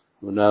Allah,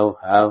 who know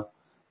how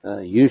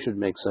you should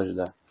make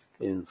sajda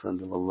in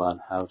front of Allah and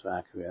how to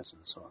acquiesce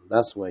and so on.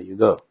 That's where you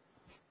go.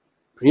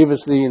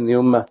 Previously in the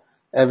Ummah,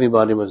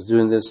 everybody was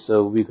doing this,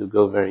 so we could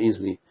go very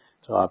easily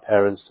to our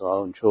parents, to our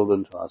own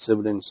children, to our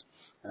siblings,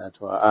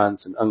 to our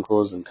aunts and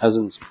uncles and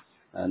cousins.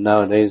 And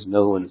nowadays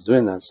no one is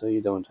doing that, so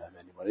you don't have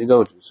anybody to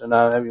go to. So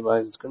now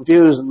everybody's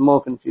confused and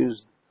more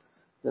confused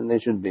than they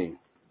should be.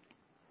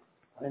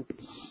 Right?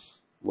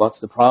 What's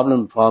the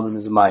problem? The problem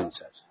is the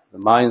mindset. The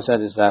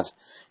mindset is that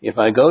if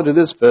I go to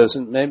this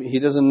person, maybe he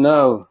doesn't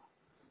know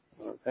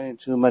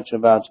too much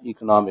about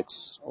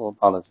economics or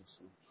politics.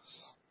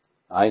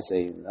 I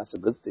say that's a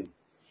good thing,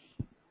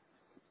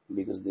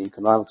 because the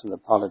economics and the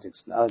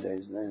politics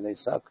nowadays, they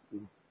suck.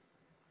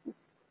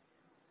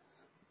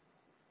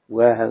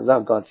 Where has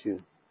that got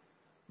you?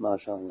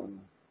 MashaAllah.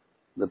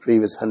 The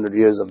previous 100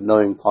 years of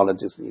knowing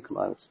politics and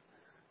economics.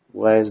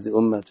 Where is the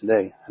Ummah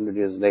today, 100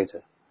 years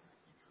later?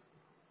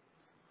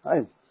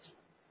 Right.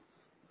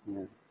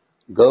 Yeah.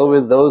 Go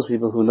with those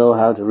people who know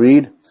how to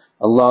read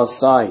Allah's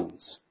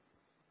signs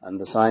and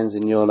the signs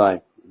in your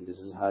life. This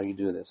is how you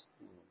do this.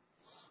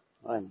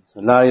 Right.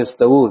 So la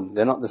yastawun,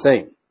 they're not the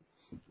same.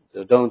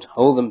 So don't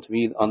hold them to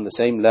be on the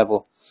same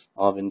level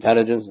of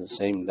intelligence, the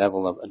same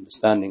level of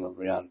understanding of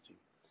reality.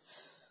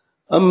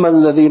 أما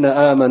الذين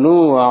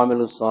آمنوا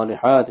وعملوا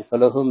الصالحات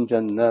فلهم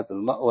جنات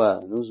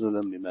المأوى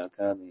نزلا بما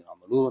كانوا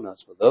يعملون.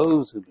 As for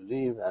those who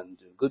believe and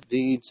do good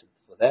deeds,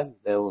 for them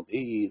there will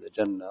be the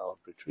Jannah of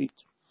retreat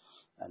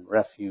and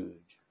refuge.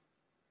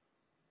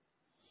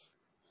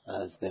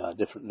 As there are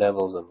different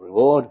levels of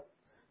reward,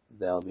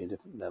 there will be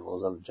different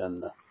levels of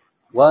Jannah.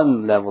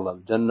 One level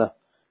of Jannah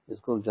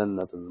is called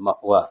Jannatul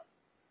Ma'wa.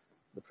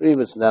 The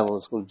previous level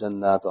is called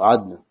Jannatul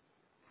Adn,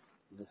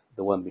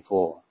 the one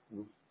before.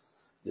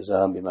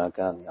 جزاهم بما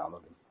كانوا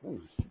يعملون.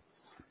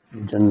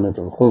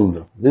 Jannatul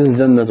Khuld. This is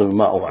Jannatul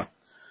Ma'wa.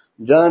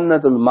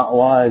 Jannatul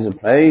Ma'wa is a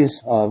place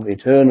of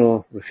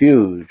eternal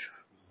refuge,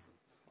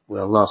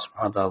 where Allah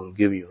subhanahu wa ta'ala will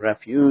give you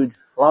refuge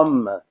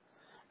from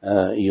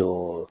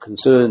your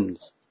concerns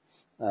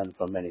and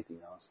from anything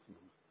else.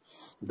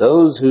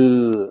 Those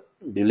who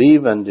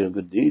believe and do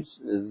good deeds,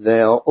 they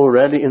are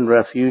already in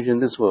refuge in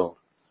this world,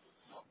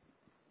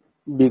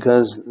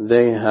 because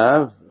they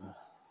have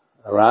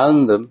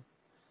around them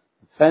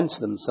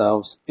fenced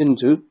themselves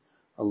into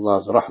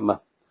Allah's rahmah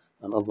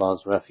and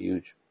Allah's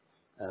refuge,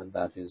 and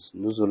that is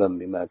nuzulan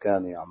bima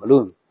kanu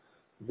ya'malun.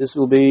 This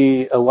will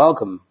be a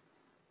welcome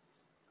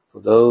for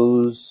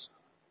those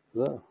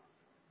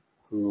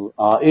who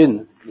are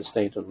in the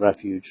state of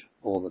refuge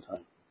all the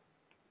time.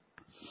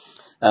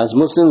 As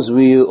Muslims,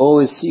 we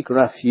always seek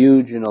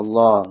refuge in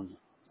Allah.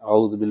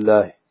 A'udhu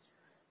billahi.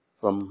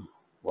 From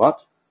what?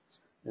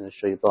 In the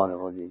shaitan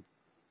ar-rajim.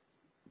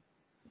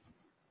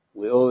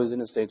 We're always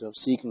in a state of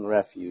seeking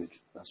refuge.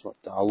 That's what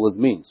ta'awudh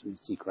means. We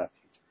seek refuge.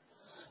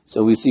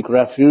 So we seek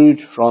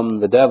refuge from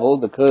the devil,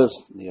 the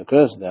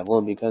accursed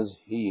devil, because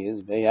he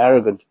is very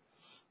arrogant.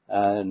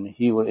 And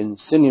he will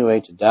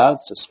insinuate doubt,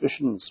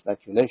 suspicion,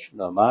 speculation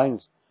in our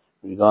minds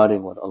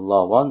regarding what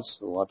Allah wants,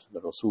 or what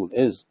the Rasul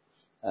is,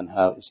 and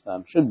how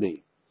Islam should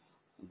be.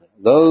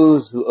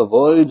 Those who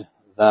avoid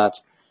that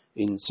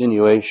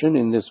insinuation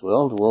in this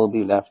world will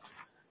be left,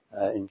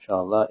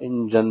 inshallah,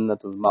 in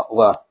Jannatul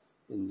Ma'wa,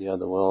 in the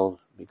other world,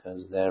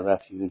 because their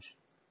refuge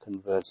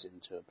converts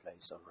into a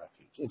place of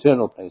refuge,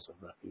 eternal place of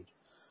refuge.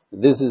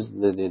 This is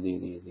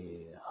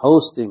the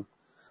hosting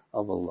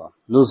of Allah.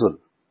 Nuzul.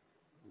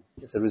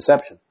 It's a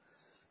reception.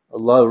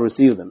 Allah will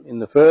receive them. In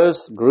the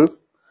first group,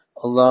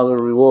 Allah will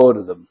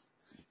reward them.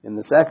 In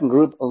the second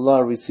group,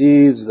 Allah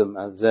receives them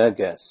as their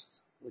guests,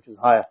 which is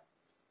higher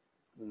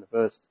than the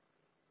first.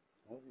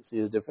 You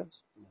see the difference?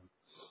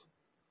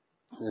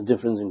 There's a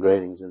difference in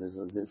gradings. So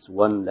there's this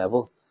one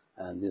level,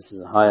 and this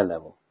is a higher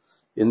level.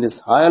 In this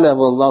higher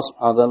level, Allah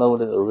subhanahu wa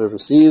ta'ala will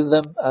receive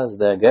them as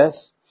their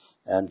guests,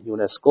 and He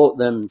will escort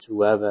them to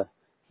wherever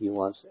He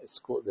wants to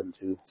escort them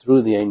to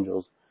through the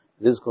angels.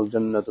 This is called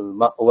Jannatul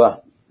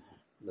Ma'wa,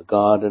 the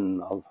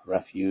garden of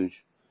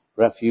refuge.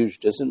 Refuge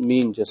doesn't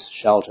mean just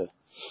shelter.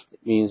 It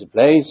means a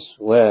place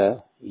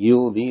where you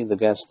will be the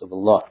guest of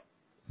Allah.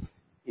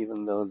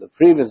 Even though the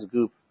previous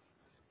group,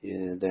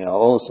 they are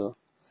also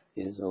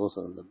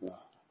the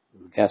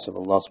guest of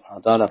Allah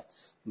subhanahu wa ta'ala,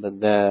 but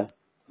their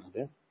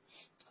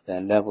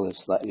level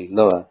is slightly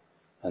lower,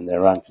 and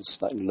their rank is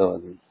slightly lower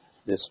than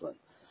this one.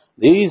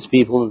 These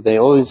people, they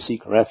always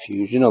seek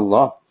refuge in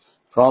Allah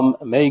from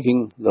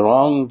making the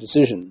wrong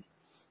decision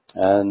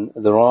and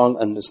the wrong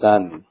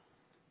understanding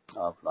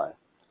of life.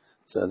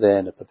 So they're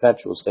in a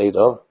perpetual state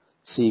of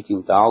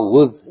seeking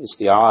ta'awudh,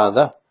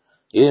 isti'adha,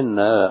 in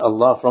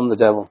Allah from the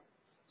devil.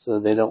 So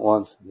they don't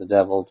want the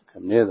devil to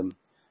come near them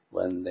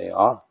when they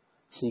are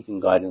seeking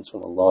guidance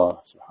from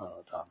Allah subhanahu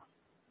wa ta'ala.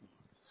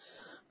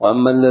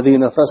 وَأَمَّا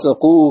الَّذِينَ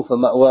فَسَقُوا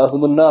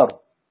فَمَأْوَاهُمُ النَّارُ.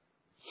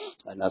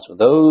 And as for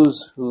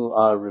those who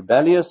are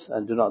rebellious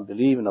and do not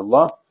believe in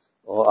Allah,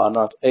 or are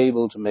not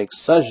able to make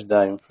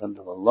sajda in front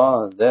of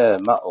Allah, their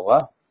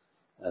ma'wa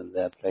and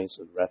their place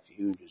of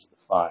refuge is the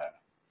fire.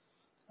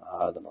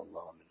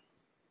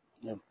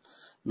 Yeah.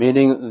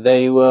 Meaning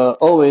they were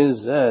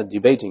always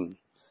debating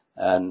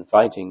and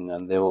fighting,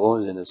 and they were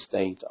always in a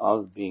state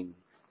of being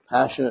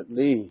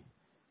passionately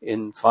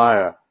in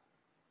fire,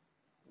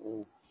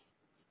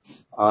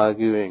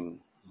 arguing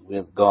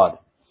with God,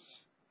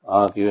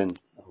 arguing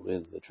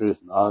with the truth,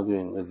 and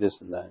arguing with this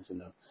and that.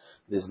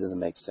 This doesn't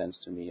make sense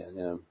to me,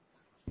 and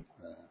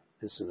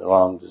this is the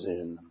wrong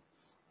decision.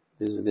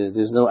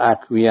 There's no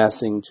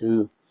acquiescing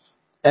to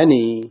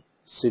any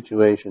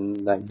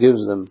situation that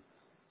gives them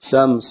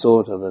some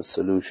sort of a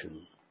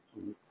solution.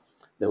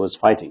 There was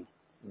fighting,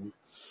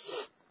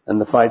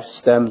 and the fight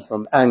stems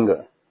from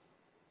anger,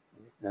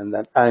 and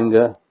that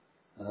anger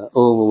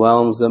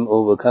overwhelms them,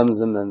 overcomes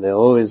them, and they're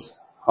always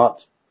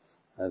hot,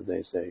 as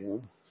they say,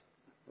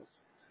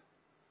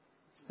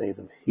 state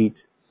of heat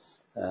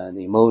and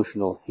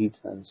emotional heat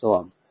and so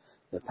on.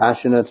 They're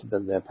passionate,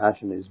 but their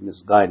passion is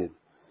misguided.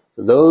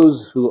 So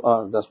those who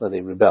are, that's why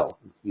they rebel.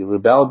 You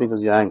rebel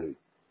because you're angry.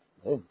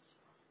 Okay?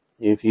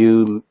 If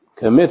you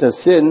commit a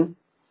sin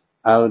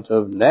out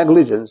of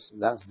negligence,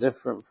 that's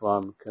different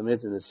from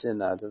committing a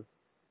sin out of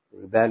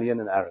rebellion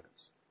and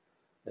arrogance.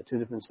 They're two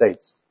different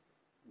states.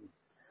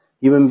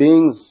 Human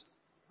beings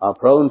are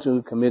prone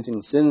to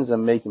committing sins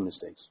and making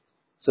mistakes.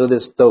 So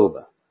there's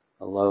tawbah.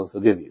 Allah will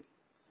forgive you.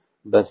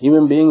 But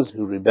human beings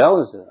who rebel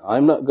and say,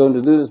 I'm not going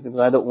to do this because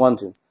I don't want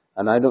to,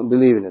 and I don't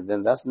believe in it,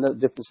 then that's a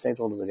different state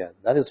altogether.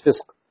 That is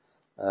fisq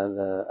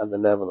at the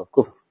level of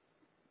kufr.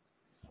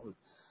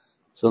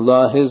 So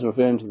Allah is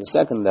referring to the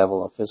second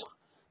level of fisq,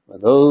 where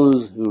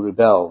those who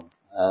rebel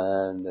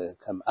and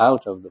come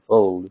out of the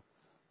fold,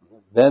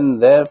 then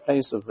their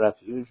place of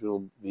refuge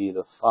will be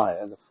the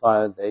fire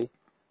they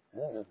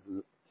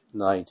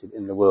ignited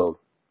in the world.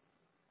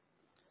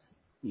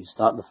 You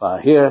start the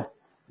fire here,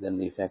 then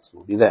the effects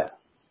will be there.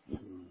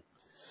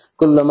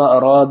 كلما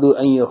أرادوا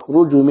أن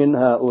يخرجوا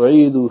منها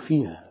أعيدوا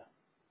فيها.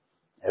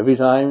 Every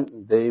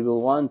time they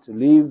will want to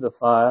leave the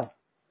fire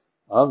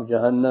of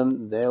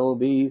Jahannam, they will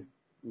be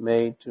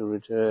made to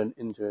return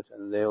into it,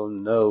 and they will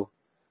know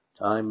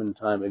time and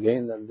time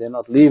again that they're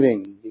not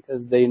leaving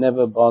because they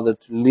never bothered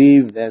to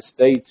leave their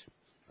state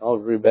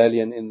of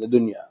rebellion in the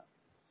dunya.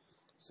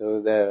 So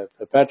their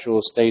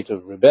perpetual state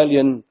of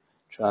rebellion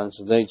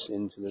translates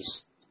into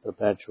this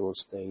perpetual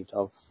state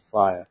of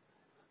fire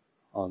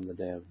on the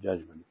day of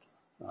judgment.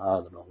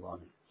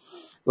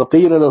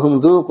 وَقِيلَ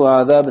لَهُمْ ذُوقُوا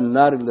عَذَابَ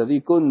النَّارِ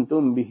الَّذِي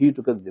كُنْتُمْ بِهِ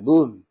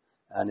تُكَذِّبُونَ.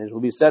 And it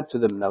will be said to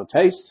them, now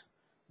taste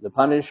the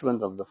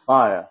punishment of the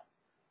fire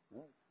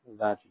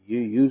that you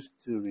used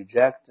to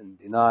reject and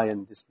deny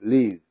and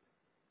disbelieve.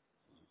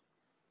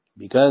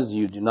 Because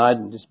you denied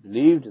and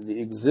disbelieved the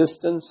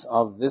existence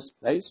of this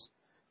place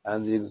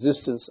and the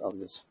existence of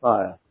this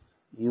fire,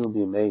 you will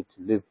be made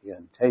to live here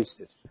and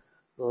taste it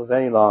for a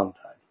very long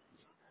time.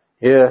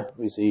 Here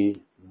we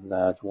see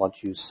that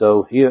what you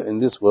sow here in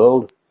this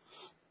world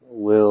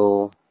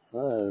will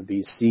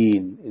be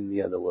seen in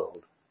the other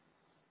world.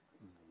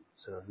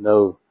 So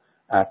no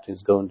act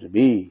is going to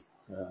be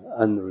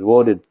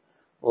unrewarded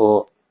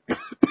or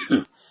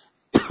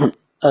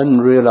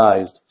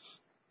unrealized.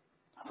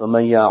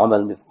 فَمَنْ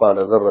يَعْمَلْ مِثْقَالَ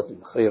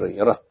ذَرَّةٍ خَيْرًا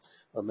يَرَهُ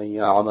وَمَنْ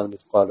يَعْمَلْ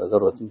مِثْقَالَ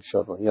ذَرَّةٍ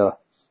شَرًّا يَرَهُ.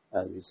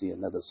 As we see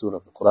another surah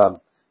of the Quran,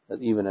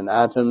 that even an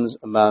atom's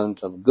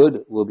amount of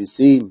good will be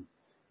seen,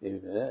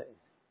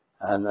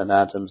 and an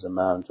atom's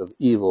amount of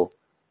evil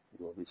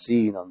will be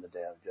seen on the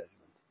day of judgment.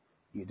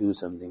 You do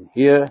something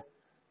here,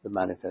 the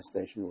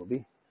manifestation will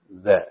be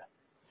there.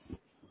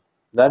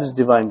 That is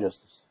divine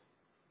justice.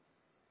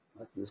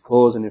 There's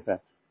cause and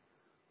effect.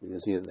 You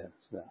see it there.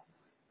 So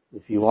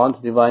if you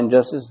want divine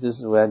justice, this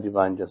is where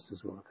divine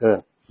justice will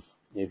occur.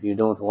 If you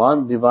don't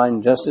want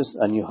divine justice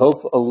and you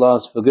hope for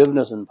Allah's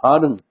forgiveness and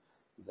pardon,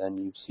 then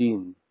you've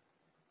seen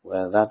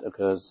where that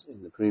occurs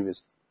in the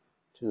previous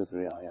 2 or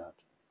 3 ayat.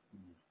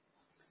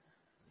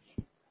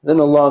 Then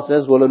Allah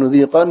says,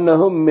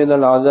 وَلَنُذِيقَنَّهُمْ مِنَ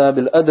الْعَذَابِ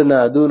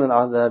الْأَدْنَى دُونَ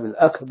الْعَذَابِ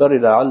الْأَكْبَرِ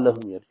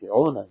لَعَلَّهُمْ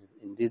يَرْجِعُونَ.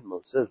 Indeed,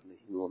 most certainly,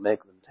 He will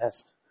make them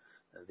test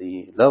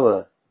the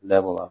lower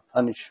level of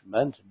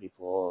punishment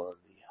before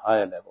the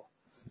higher level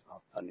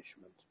of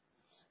punishment,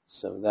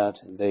 so that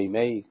they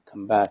may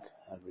come back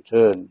and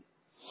return.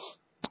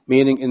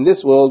 Meaning, in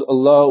this world,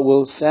 Allah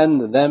will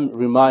send them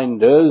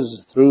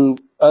reminders through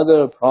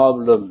other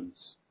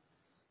problems.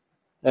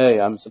 Hey,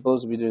 I'm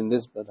supposed to be doing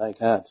this, but I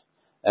can't.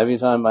 Every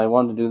time I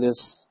want to do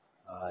this,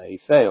 I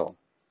fail.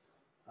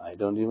 I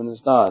don't even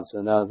start.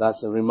 So now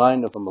that's a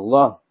reminder from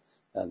Allah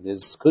that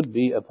this could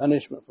be a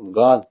punishment from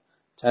God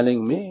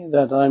telling me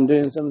that I'm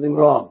doing something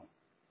wrong.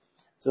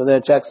 So there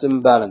are checks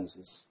and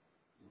balances.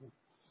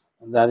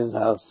 And that is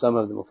how some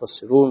of the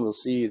Mufassirun will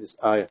see this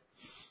ayah.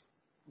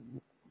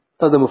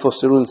 Other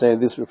Mufassirun say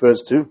this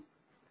refers to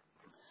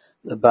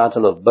the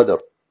battle of Badr.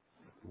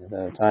 At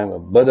the time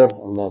of Badr,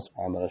 Allah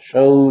subhanahu wa ta'ala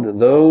showed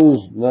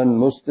those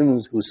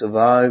non-Muslims who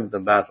survived the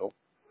battle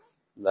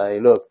that,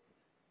 look,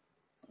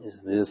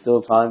 There's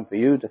still time for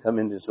you to come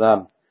into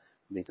Islam,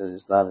 because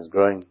Islam is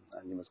growing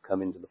and you must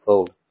come into the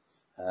fold.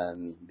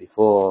 And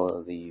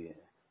before the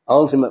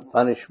ultimate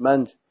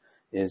punishment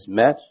is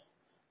met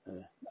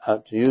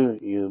out to you,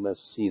 you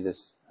must see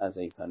this as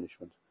a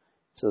punishment.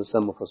 So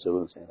some of us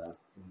will say that.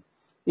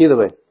 Either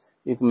way,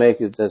 you can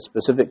make it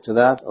specific to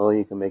that, or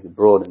you can make it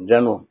broad in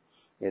general.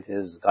 It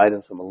is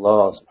guidance from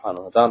Allah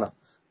subhanahu wa ta'ala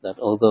that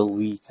although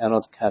we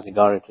cannot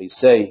categorically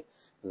say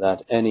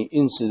that any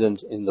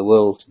incident in the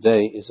world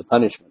today is a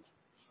punishment,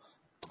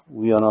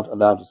 we are not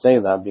allowed to say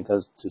that,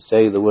 because to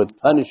say the word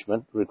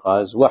punishment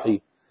requires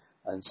wahi.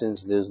 And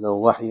since there's no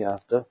wahi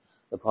after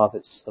the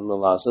Prophet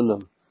sallallahu alaihi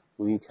wasallam,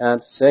 we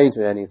can't say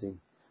to anything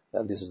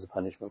that this is a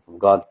punishment from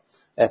God,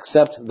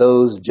 except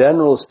those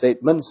general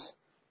statements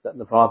that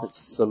the Prophet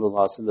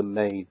sallallahu alaihi wasallam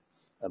made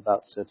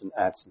about certain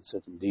acts and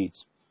certain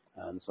deeds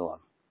and so on.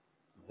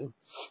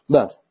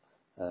 But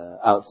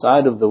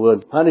outside of the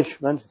word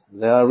punishment,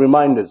 there are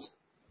reminders.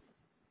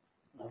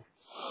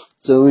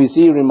 So we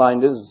see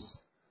reminders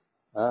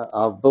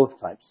of both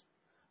types.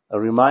 A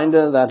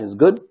reminder that is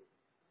good,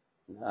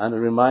 and a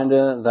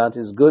reminder that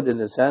is good in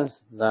the sense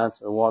that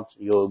what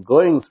you're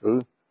going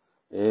through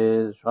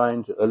is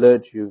trying to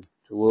alert you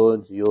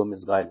towards your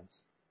misguidance.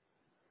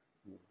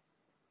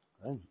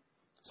 Right?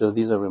 So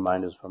these are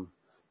reminders from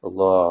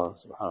Allah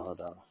subhanahu wa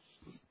ta'ala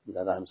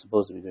that I'm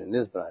supposed to be doing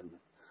this, but I'm not.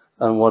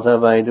 And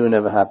whatever I do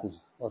never happens.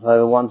 What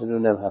I want to do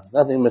never happens.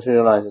 Nothing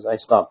materializes. I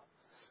stop.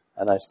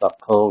 And I stop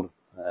cold.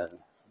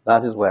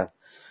 That is where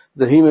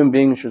the human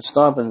being should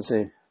stop and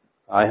say,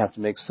 I have to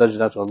make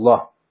sajda to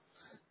Allah,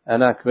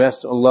 and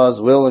acquiesce to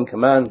Allah's will and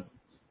command,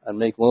 and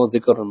make more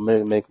dhikr,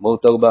 and make more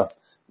tawbah,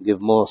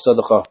 give more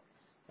sadaqah,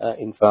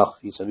 infaq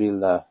fi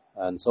sabilillah,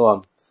 and so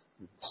on,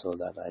 so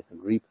that I can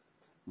reap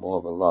more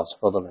of Allah's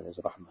fadl and His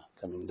rahmah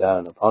coming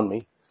down upon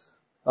me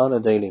on a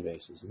daily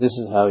basis. This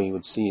is how you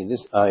would see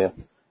this ayah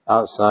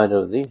outside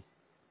of the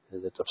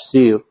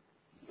tafsir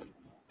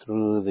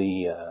through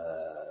the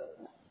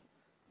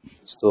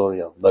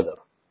story of Badr.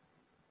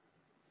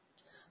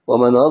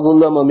 وَمَنْ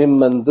أَظْلَمَ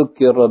مِمَّنْ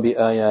ذُكِّرَ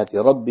بِآيَاتِ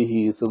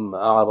رَبِّهِ ثُمَّ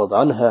أَعْرَضَ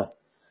عَنْهَا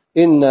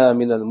إِنَّا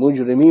مِنَ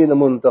الْمُجْرِمِينَ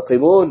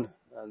مُنْتَقِمُونَ.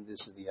 And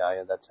this is the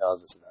ayah that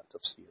tells us that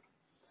tafsir.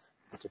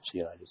 The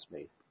tafsir I just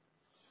made.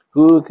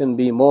 Who can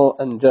be more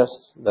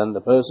unjust than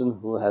the person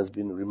who has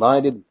been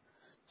reminded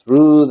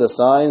through the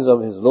signs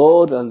of his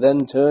Lord and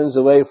then turns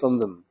away from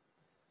them?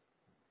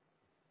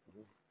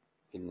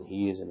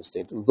 He is in a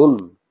state of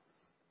dhulm.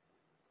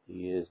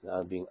 He is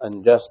now being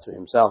unjust to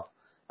himself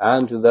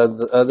and to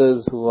the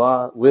others who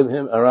are with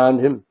him,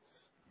 around him,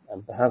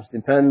 and perhaps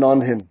depend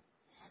on him.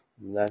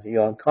 That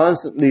you are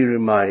constantly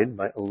reminded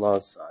by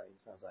Allah's signs,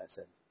 as I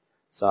said.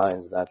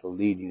 Signs that will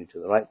lead you to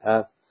the right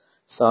path.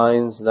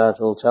 Signs that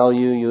will tell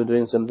you you're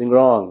doing something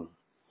wrong.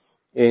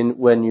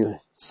 When you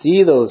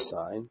see those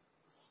signs,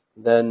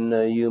 then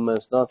you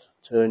must not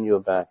turn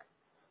your back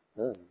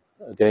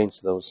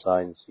against those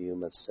signs. You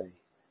must say,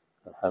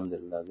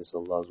 Alhamdulillah, this is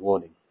Allah's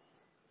warning.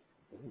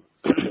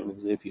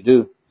 If you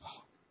do,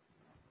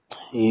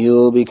 you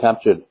will be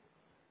captured.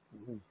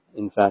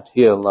 In fact,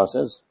 here Allah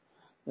says,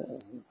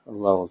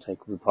 Allah will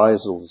take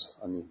reprisals.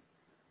 I mean,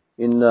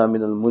 Inna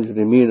min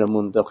al-mujrimina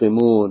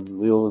muntaqimun.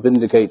 We will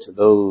vindicate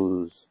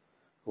those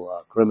who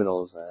are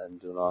criminals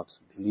and do not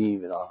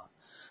believe in our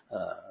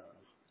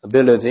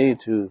ability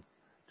to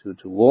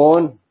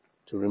warn,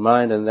 to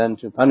remind, and then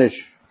to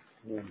punish.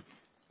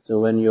 So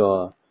when you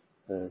are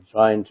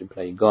trying to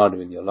play God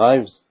with your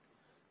lives,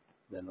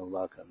 then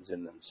Allah comes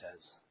in and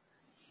says,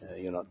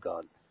 you're not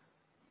God.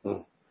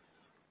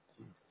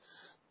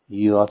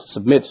 You are to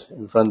submit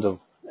in front of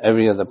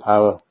every other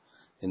power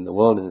in the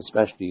world, and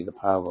especially the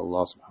power of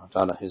Allah subhanahu wa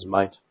ta'ala, His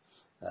might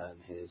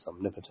and His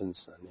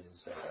omnipotence and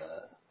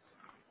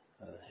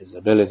His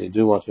ability to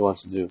do what He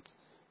wants to do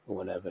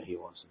whenever He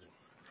wants to do.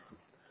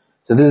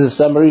 So this is a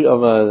summary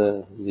of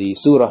the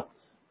surah.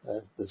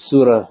 The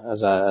surah,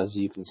 as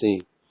you can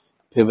see,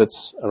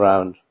 pivots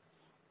around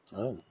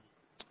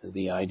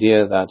the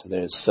idea that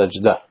there is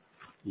sajdah.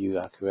 You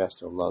acquiesce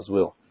to Allah's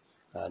will.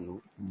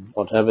 And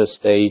whatever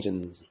stage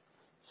and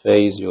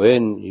phase you're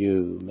in,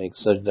 you make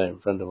sajdah in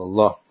front of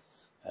Allah.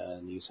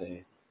 And you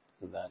say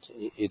that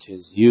it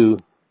is you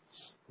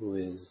who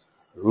is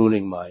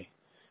ruling my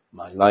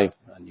life,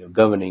 and you're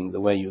governing the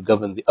way you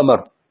govern the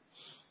amr.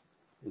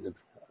 In the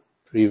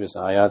previous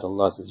ayat,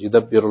 Allah says,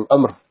 يُدَبِّرُ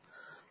الْأَمْرِ.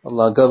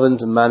 Allah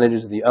governs and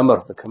manages the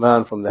amr, the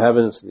command from the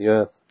heavens to the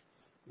earth,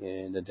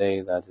 in a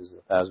day that is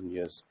 1,000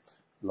 years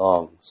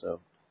long.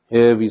 So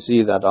here we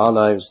see that our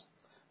lives,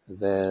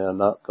 they are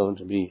not going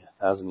to be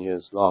 1,000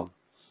 years long.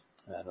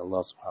 And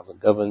Allah subhanahu wa ta'ala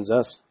governs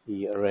us.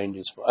 He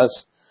arranges for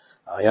us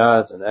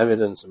ayat and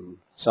evidence and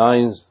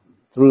signs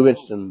through which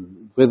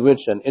and with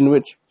which and in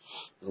which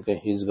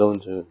He's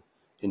going to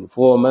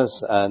inform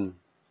us and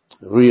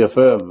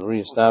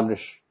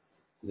re-establish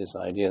this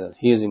idea that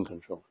He is in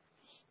control.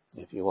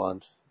 If you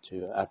want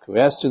to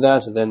acquiesce to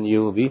that, then you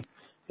will be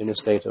in a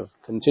state of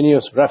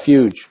continuous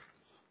refuge.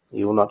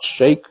 You will not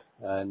shake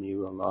and you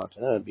will not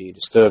be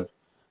disturbed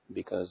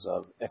because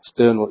of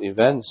external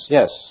events.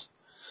 Yes,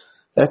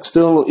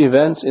 External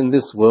events in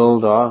this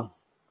world are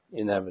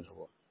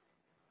inevitable.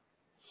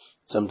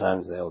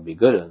 Sometimes they'll be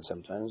good and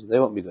sometimes they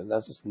won't be good.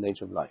 That's just the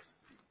nature of life.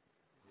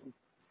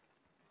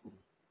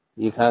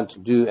 You can't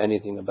do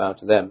anything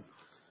about them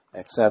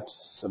except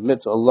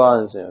submit to Allah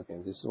and say, okay,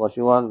 this is what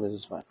you want, this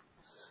is fine.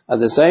 At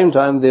the same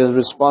time, there's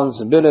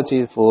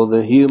responsibility for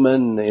the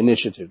human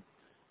initiative.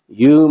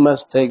 You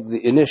must take the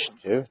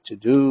initiative to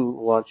do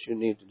what you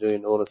need to do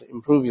in order to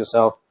improve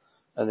yourself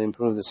and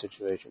improve the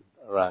situation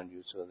around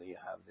you, so that you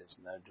have this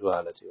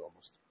duality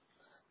almost.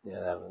 You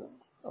have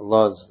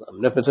Allah's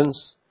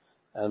omnipotence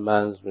and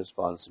man's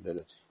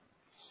responsibility.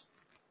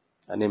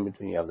 And in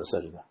between you have the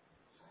sajdah.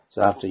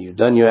 So after you've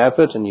done your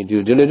effort and you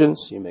due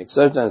diligence, you make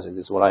sajdah and say,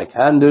 this is what I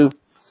can do,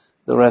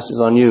 the rest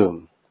is on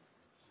you.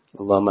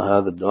 Allahumma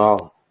hadha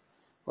ad-du'a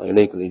wa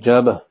ilayka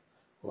al-ijabah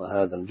wa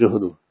hadha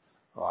al-juhdu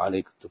wa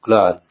alayka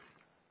al-tuklan.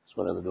 It's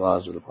one of the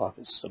du'as of the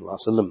Prophet sallallahu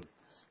alaihi wasallam.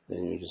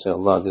 Then you just say,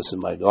 Allah, this is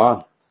my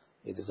du'a.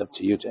 It is up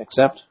to you to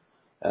accept,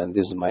 and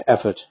this is my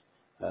effort,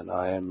 and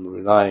I am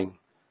relying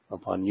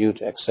upon you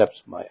to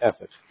accept my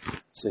effort.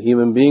 So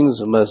human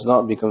beings must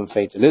not become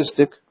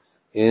fatalistic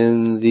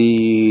in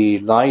the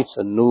light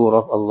and nur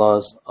of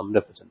Allah's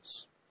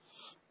omnipotence.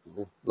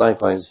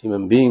 Likewise,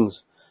 human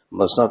beings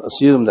must not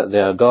assume that they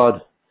are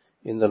God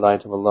in the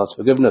light of Allah's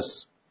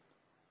forgiveness.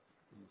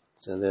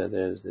 So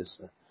there's this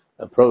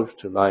approach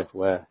to life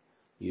where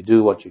you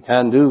do what you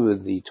can do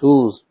with the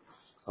tools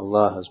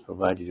Allah has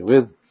provided you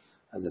with.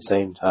 At the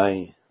same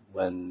time,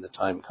 when the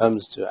time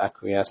comes to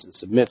acquiesce and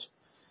submit,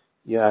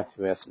 you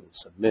acquiesce and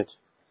submit,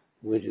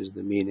 which is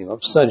the meaning of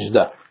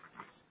sajdah.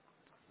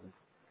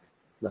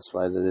 That's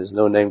why there is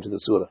no name to the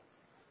surah.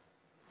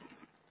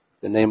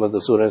 The name of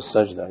the surah is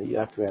sajdah. You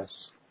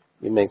acquiesce,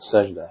 you make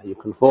sajdah, you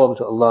conform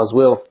to Allah's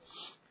will.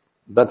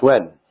 But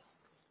when?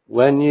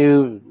 When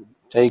you've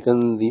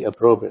taken the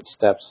appropriate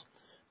steps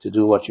to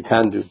do what you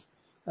can do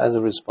as a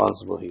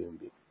responsible human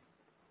being.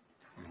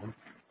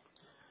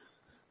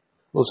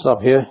 We'll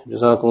stop here.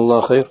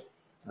 Jazakumullah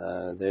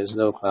khair. There is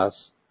no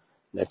class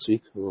next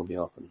week. We will be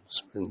off on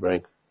spring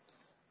break.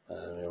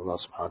 May Allah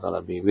subhanahu wa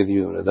ta'ala be with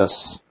you and with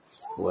us,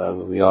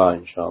 wherever we are,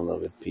 inshallah,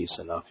 with peace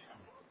and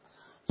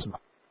afiyah.